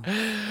goo,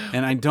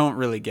 and I don't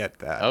really get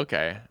that.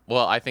 Okay.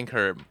 Well, I think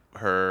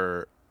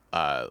her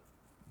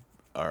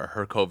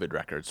COVID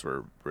records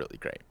were really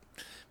great.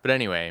 But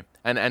anyway,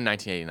 and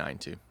 1989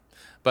 too.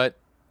 But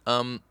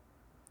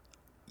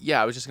yeah,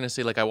 I was just gonna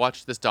say, like, I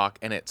watched this doc,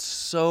 and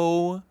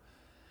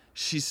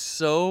she's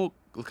so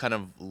kind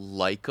of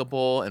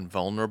likable and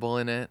vulnerable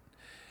in it,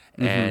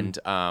 and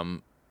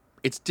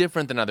it's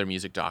different than other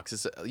music docs.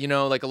 It's, you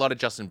know, like a lot of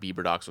Justin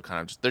Bieber docs will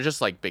kind of they're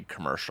just like big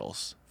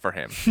commercials for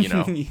him, you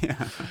know?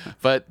 Yeah.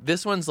 But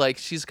this one's like,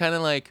 she's kind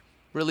of like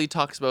really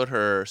talks about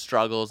her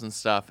struggles and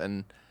stuff.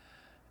 And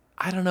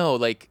I don't know,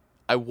 like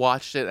I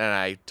watched it and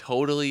I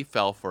totally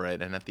fell for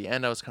it. And at the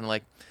end I was kind of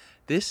like,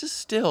 this is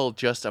still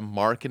just a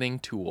marketing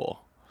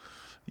tool,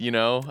 you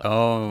know?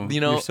 Oh,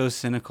 you know, you're so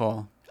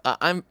cynical.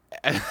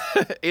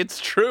 It's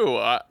true.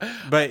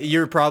 But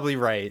you're probably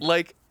right.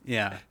 Like,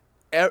 yeah.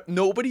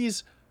 nobody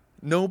is.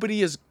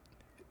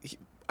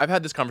 I've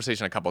had this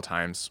conversation a couple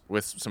times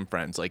with some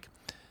friends. Like,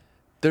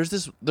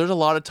 there's a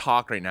lot of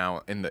talk right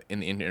now in the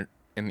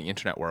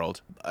internet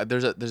world.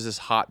 There's this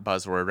hot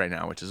buzzword right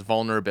now, which is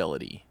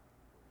vulnerability.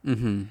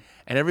 Mm-hmm.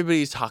 And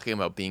everybody's talking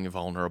about being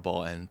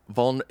vulnerable, and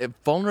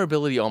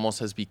vulnerability almost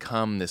has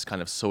become this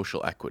kind of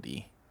social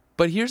equity.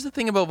 But here's the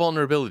thing about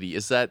vulnerability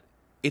is that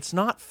it's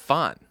not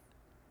fun.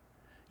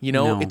 You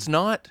know, No. it's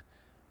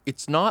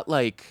not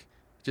like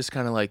just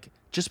kind of like,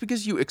 just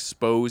because you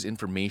expose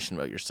information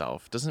about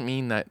yourself doesn't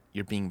mean that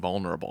you're being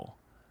vulnerable.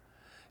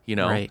 You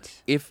know,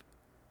 Right. if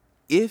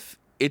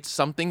it's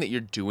something that you're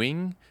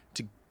doing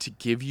to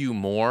give you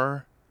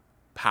more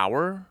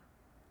power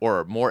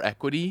or more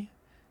equity,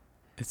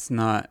 It's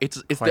not. it's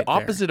quite the there.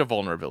 opposite of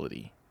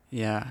vulnerability.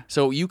 Yeah.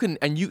 So you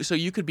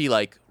could be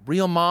like,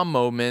 real mom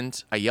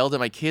moment, I yelled at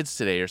my kids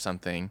today or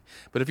something.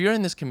 But if you're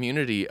in this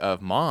community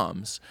of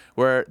moms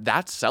where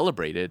that's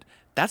celebrated,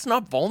 that's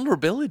not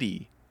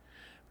vulnerability.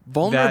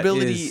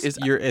 Vulnerability is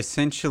you're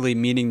essentially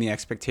meeting the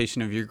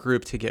expectation of your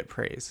group to get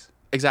praise.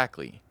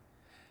 exactly.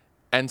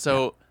 And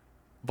so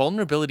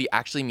vulnerability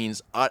actually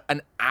means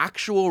an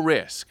actual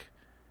risk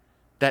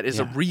that is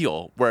a Yeah.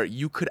 real, where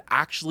you could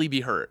actually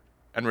be hurt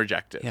and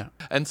rejected. Yeah.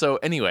 And so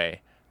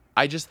anyway,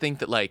 I just think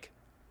that like,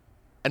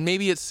 and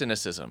maybe it's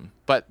cynicism,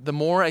 but the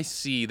more I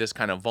see this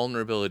kind of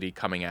vulnerability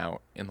coming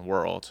out in the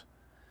world,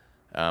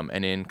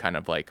 and in kind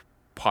of like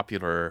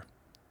popular,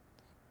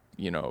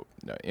 you know,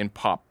 in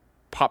pop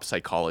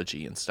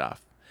psychology and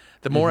stuff,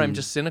 the more I'm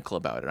just cynical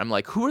about it. I'm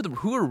like, who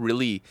are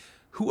really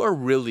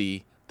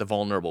the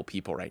vulnerable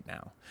people right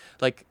now?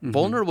 Like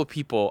vulnerable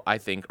people, I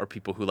think, are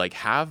people who like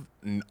have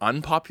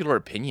unpopular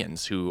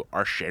opinions who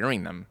are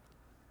sharing them.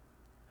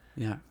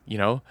 Yeah. You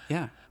know,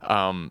 Yeah.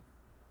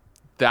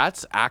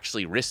 that's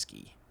actually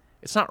risky.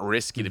 It's not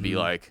risky to be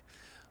like,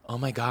 oh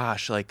my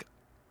gosh, like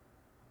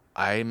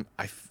I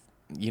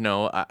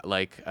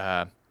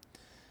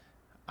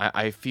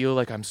feel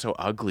like I'm so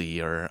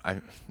ugly, or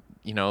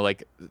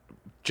like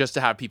just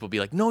to have people be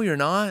like, no, you're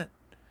not.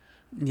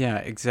 Yeah,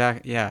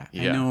 exactly. Yeah,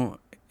 Yeah. I know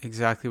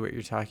exactly what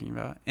you're talking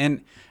about.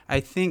 And I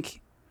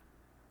think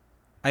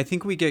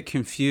we get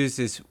confused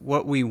is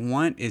what we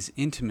want is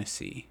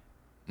intimacy.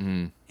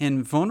 Mm,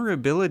 And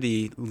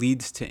vulnerability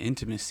leads to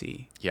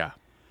intimacy. yeah.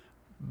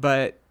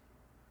 But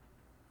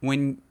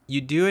when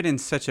you do it in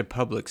such a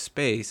public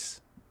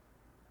space,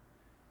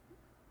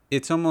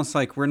 it's almost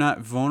like we're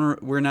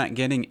not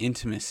getting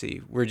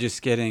intimacy. We're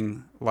just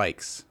getting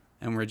likes,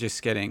 and we're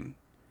just getting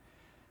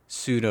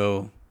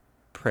pseudo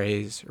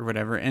praise or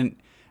whatever. And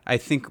I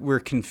think we're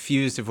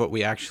confused of what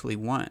we actually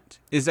want.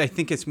 I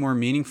think it's more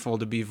meaningful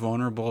to be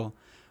vulnerable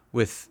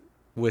with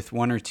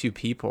one or two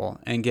people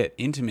and get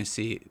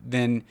intimacy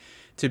than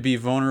to be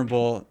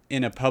vulnerable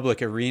in a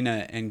public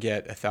arena and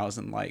get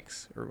 1,000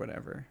 likes or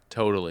whatever.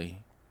 Totally.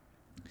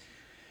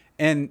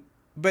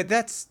 But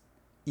that's,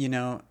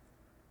 I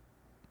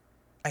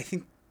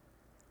think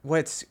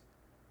what's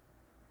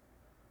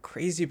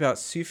crazy about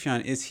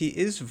Sufjan is he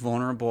is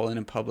vulnerable in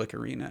a public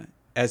arena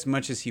as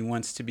much as he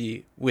wants to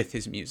be with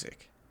his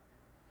music.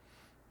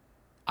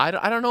 I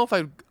don't know if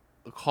I'd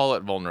call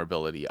it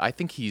vulnerability. I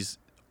think he's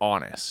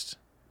honest.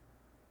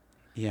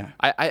 Yeah.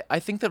 I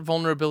think that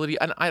vulnerability,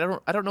 and I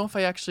don't know if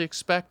I actually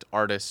expect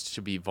artists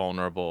to be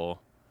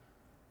vulnerable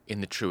in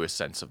the truest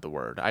sense of the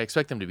word. I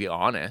expect them to be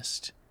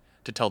honest,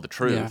 to tell the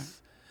truth. Yeah.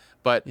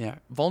 But Yeah.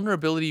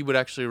 vulnerability would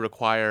actually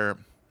require,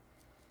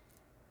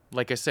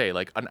 like I say,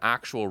 like an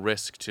actual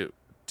risk to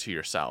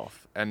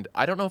yourself. And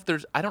I don't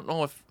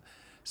know if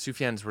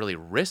Sufjan's really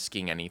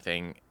risking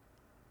anything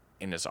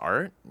in his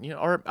art,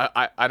 or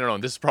I don't know.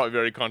 This is probably a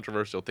very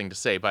controversial thing to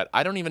say, but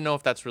I don't even know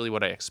if that's really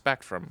what I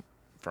expect from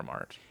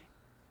art.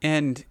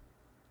 And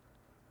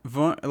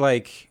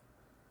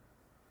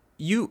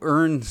you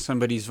earn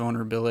somebody's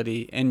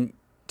vulnerability, and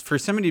for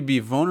somebody to be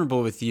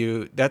vulnerable with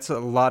you, that's a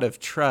lot of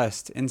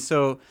trust. And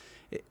so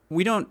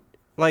we don't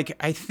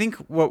I think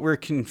what we're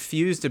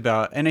confused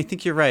about, and I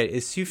think you're right,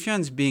 is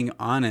Sufjan's being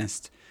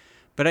honest,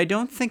 but I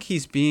don't think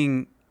he's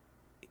being.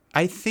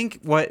 I think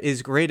what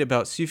is great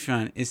about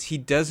Sufjan is he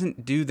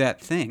doesn't do that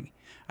thing.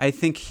 I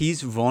think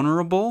he's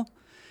vulnerable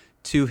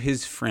to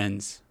his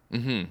friends.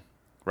 Mm-hmm.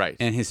 Right.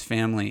 And his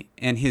family,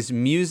 and his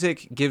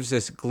music gives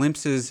us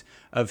glimpses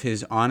of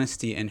his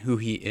honesty and who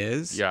he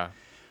is. Yeah.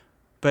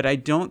 But I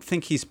don't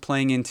think he's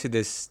playing into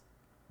this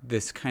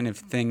kind of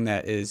thing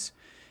that is,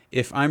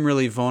 if I'm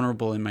really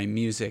vulnerable in my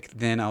music,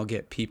 then I'll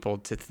get people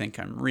to think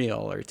I'm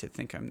real or to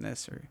think I'm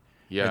this or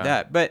Yeah.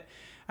 that. But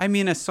I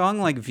mean, a song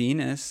like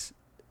Venus,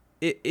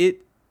 the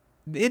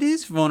it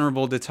is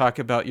vulnerable to talk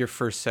about your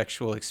first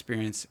sexual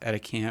experience at a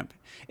camp.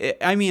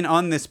 I mean,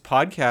 on this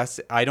podcast,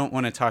 I don't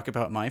want to talk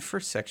about my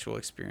first sexual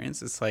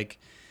experience. It's like,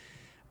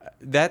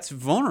 that's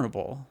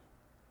vulnerable.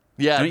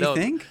 Yeah, Don't you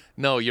think?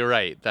 No, you're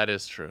right. That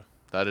is true.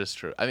 That is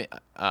true. I mean,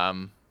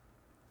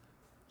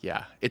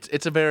 yeah,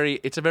 it's a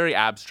very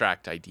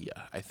abstract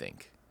idea, I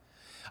think.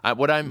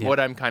 What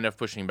I'm kind of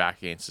pushing back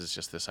against is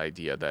just this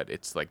idea that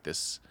it's like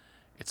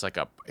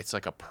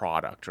a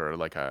product,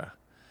 or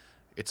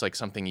it's like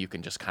something you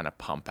can just kind of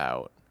pump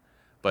out.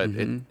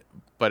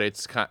 But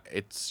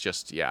it's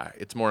just, yeah,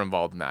 it's more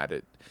involved than that.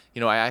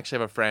 I actually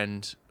have a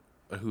friend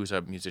who's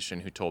a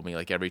musician who told me,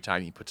 like, every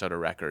time he puts out a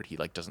record, he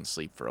like doesn't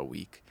sleep for a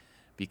week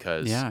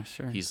because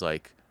he's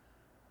like,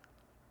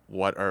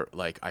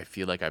 I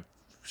feel like I've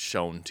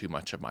shown too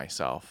much of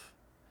myself.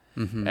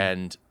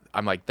 And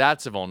I'm like,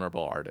 that's a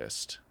vulnerable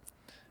artist.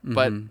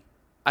 But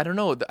I don't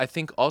know. I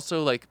think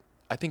also, like,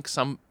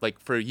 some, like,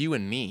 for you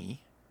and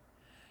me,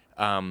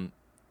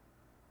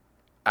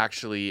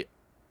 actually,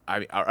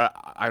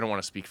 I don't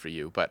want to speak for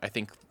you, but I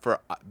think for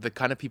the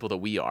kind of people that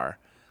we are,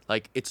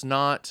 like,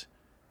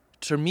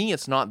 to me,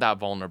 it's not that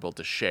vulnerable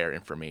to share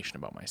information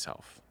about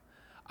myself.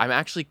 I'm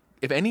actually,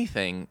 if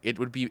anything,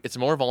 it's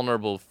more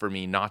vulnerable for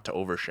me not to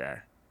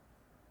overshare.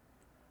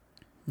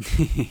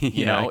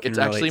 You know, it's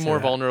actually more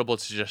vulnerable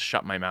to just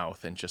shut my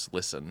mouth and just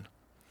listen.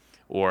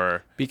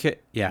 Or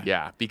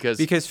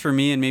because for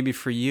me, and maybe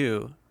for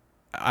you,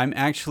 I'm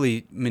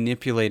actually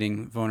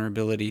manipulating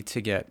vulnerability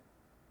to get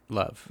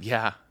love.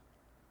 Yeah.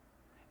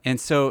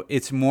 And so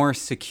it's more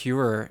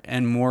secure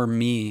and more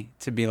me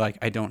to be like,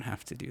 I don't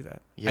have to do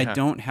that. Yeah. I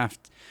don't have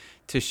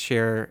to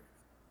share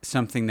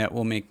something that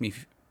will make me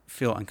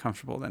feel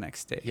uncomfortable the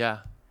next day. Yeah.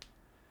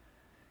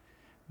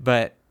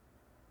 But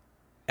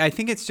I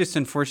think it's just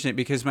unfortunate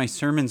because my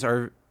sermons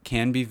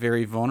can be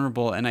very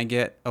vulnerable, and I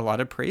get a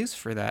lot of praise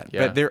for that.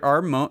 Yeah. But there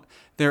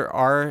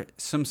are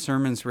some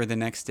sermons where the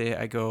next day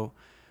I go,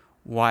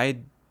 why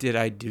did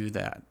I do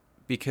that?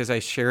 Because I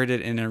shared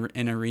it in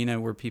an arena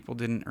where people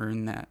didn't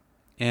earn that.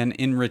 And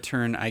in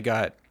return, I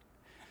got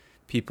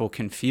people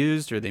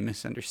confused or they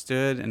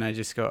misunderstood. And I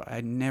just go, I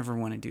never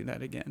want to do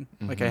that again.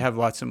 Like, I have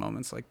lots of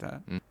moments like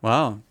that.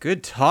 Wow.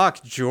 Good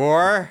talk,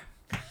 Jor.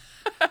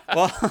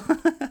 Well,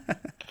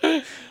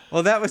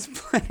 that was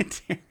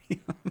Planetarium.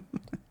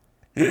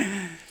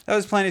 That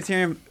was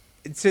Planetarium.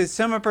 To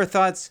sum up our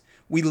thoughts,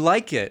 we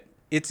like it.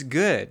 It's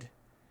good.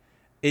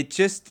 It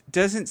just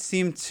doesn't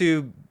seem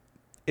to...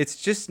 It's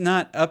just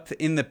not up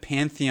in the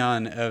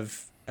pantheon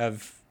of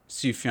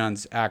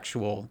Sufjan's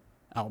actual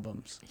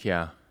albums.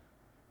 Yeah.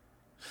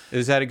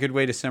 Is that a good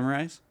way to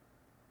summarize?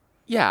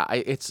 Yeah,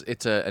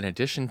 it's an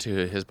addition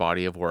to his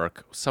body of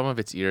work. Some of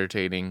it's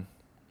irritating,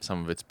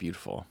 some of it's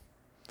beautiful.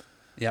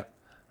 Yep.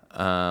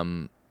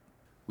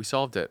 We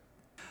solved it.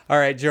 All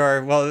right,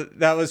 Jor. Well,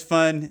 that was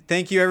fun.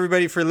 Thank you,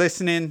 everybody, for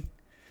listening.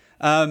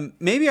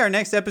 Maybe our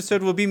next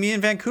episode will be me in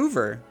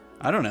Vancouver.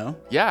 I don't know.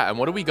 Yeah, and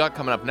what do we got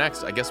coming up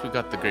next? I guess we've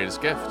got The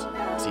Greatest Gift.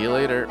 See you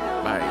later.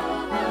 Bye.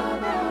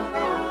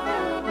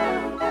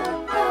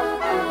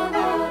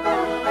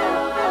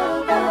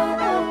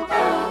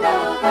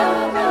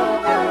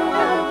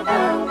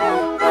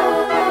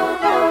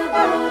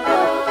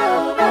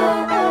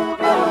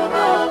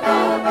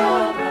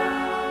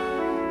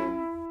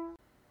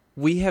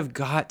 We have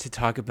got to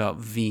talk about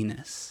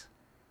Venus.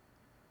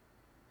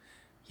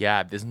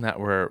 Yeah, isn't that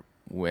where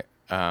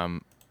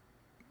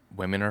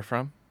women are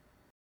from?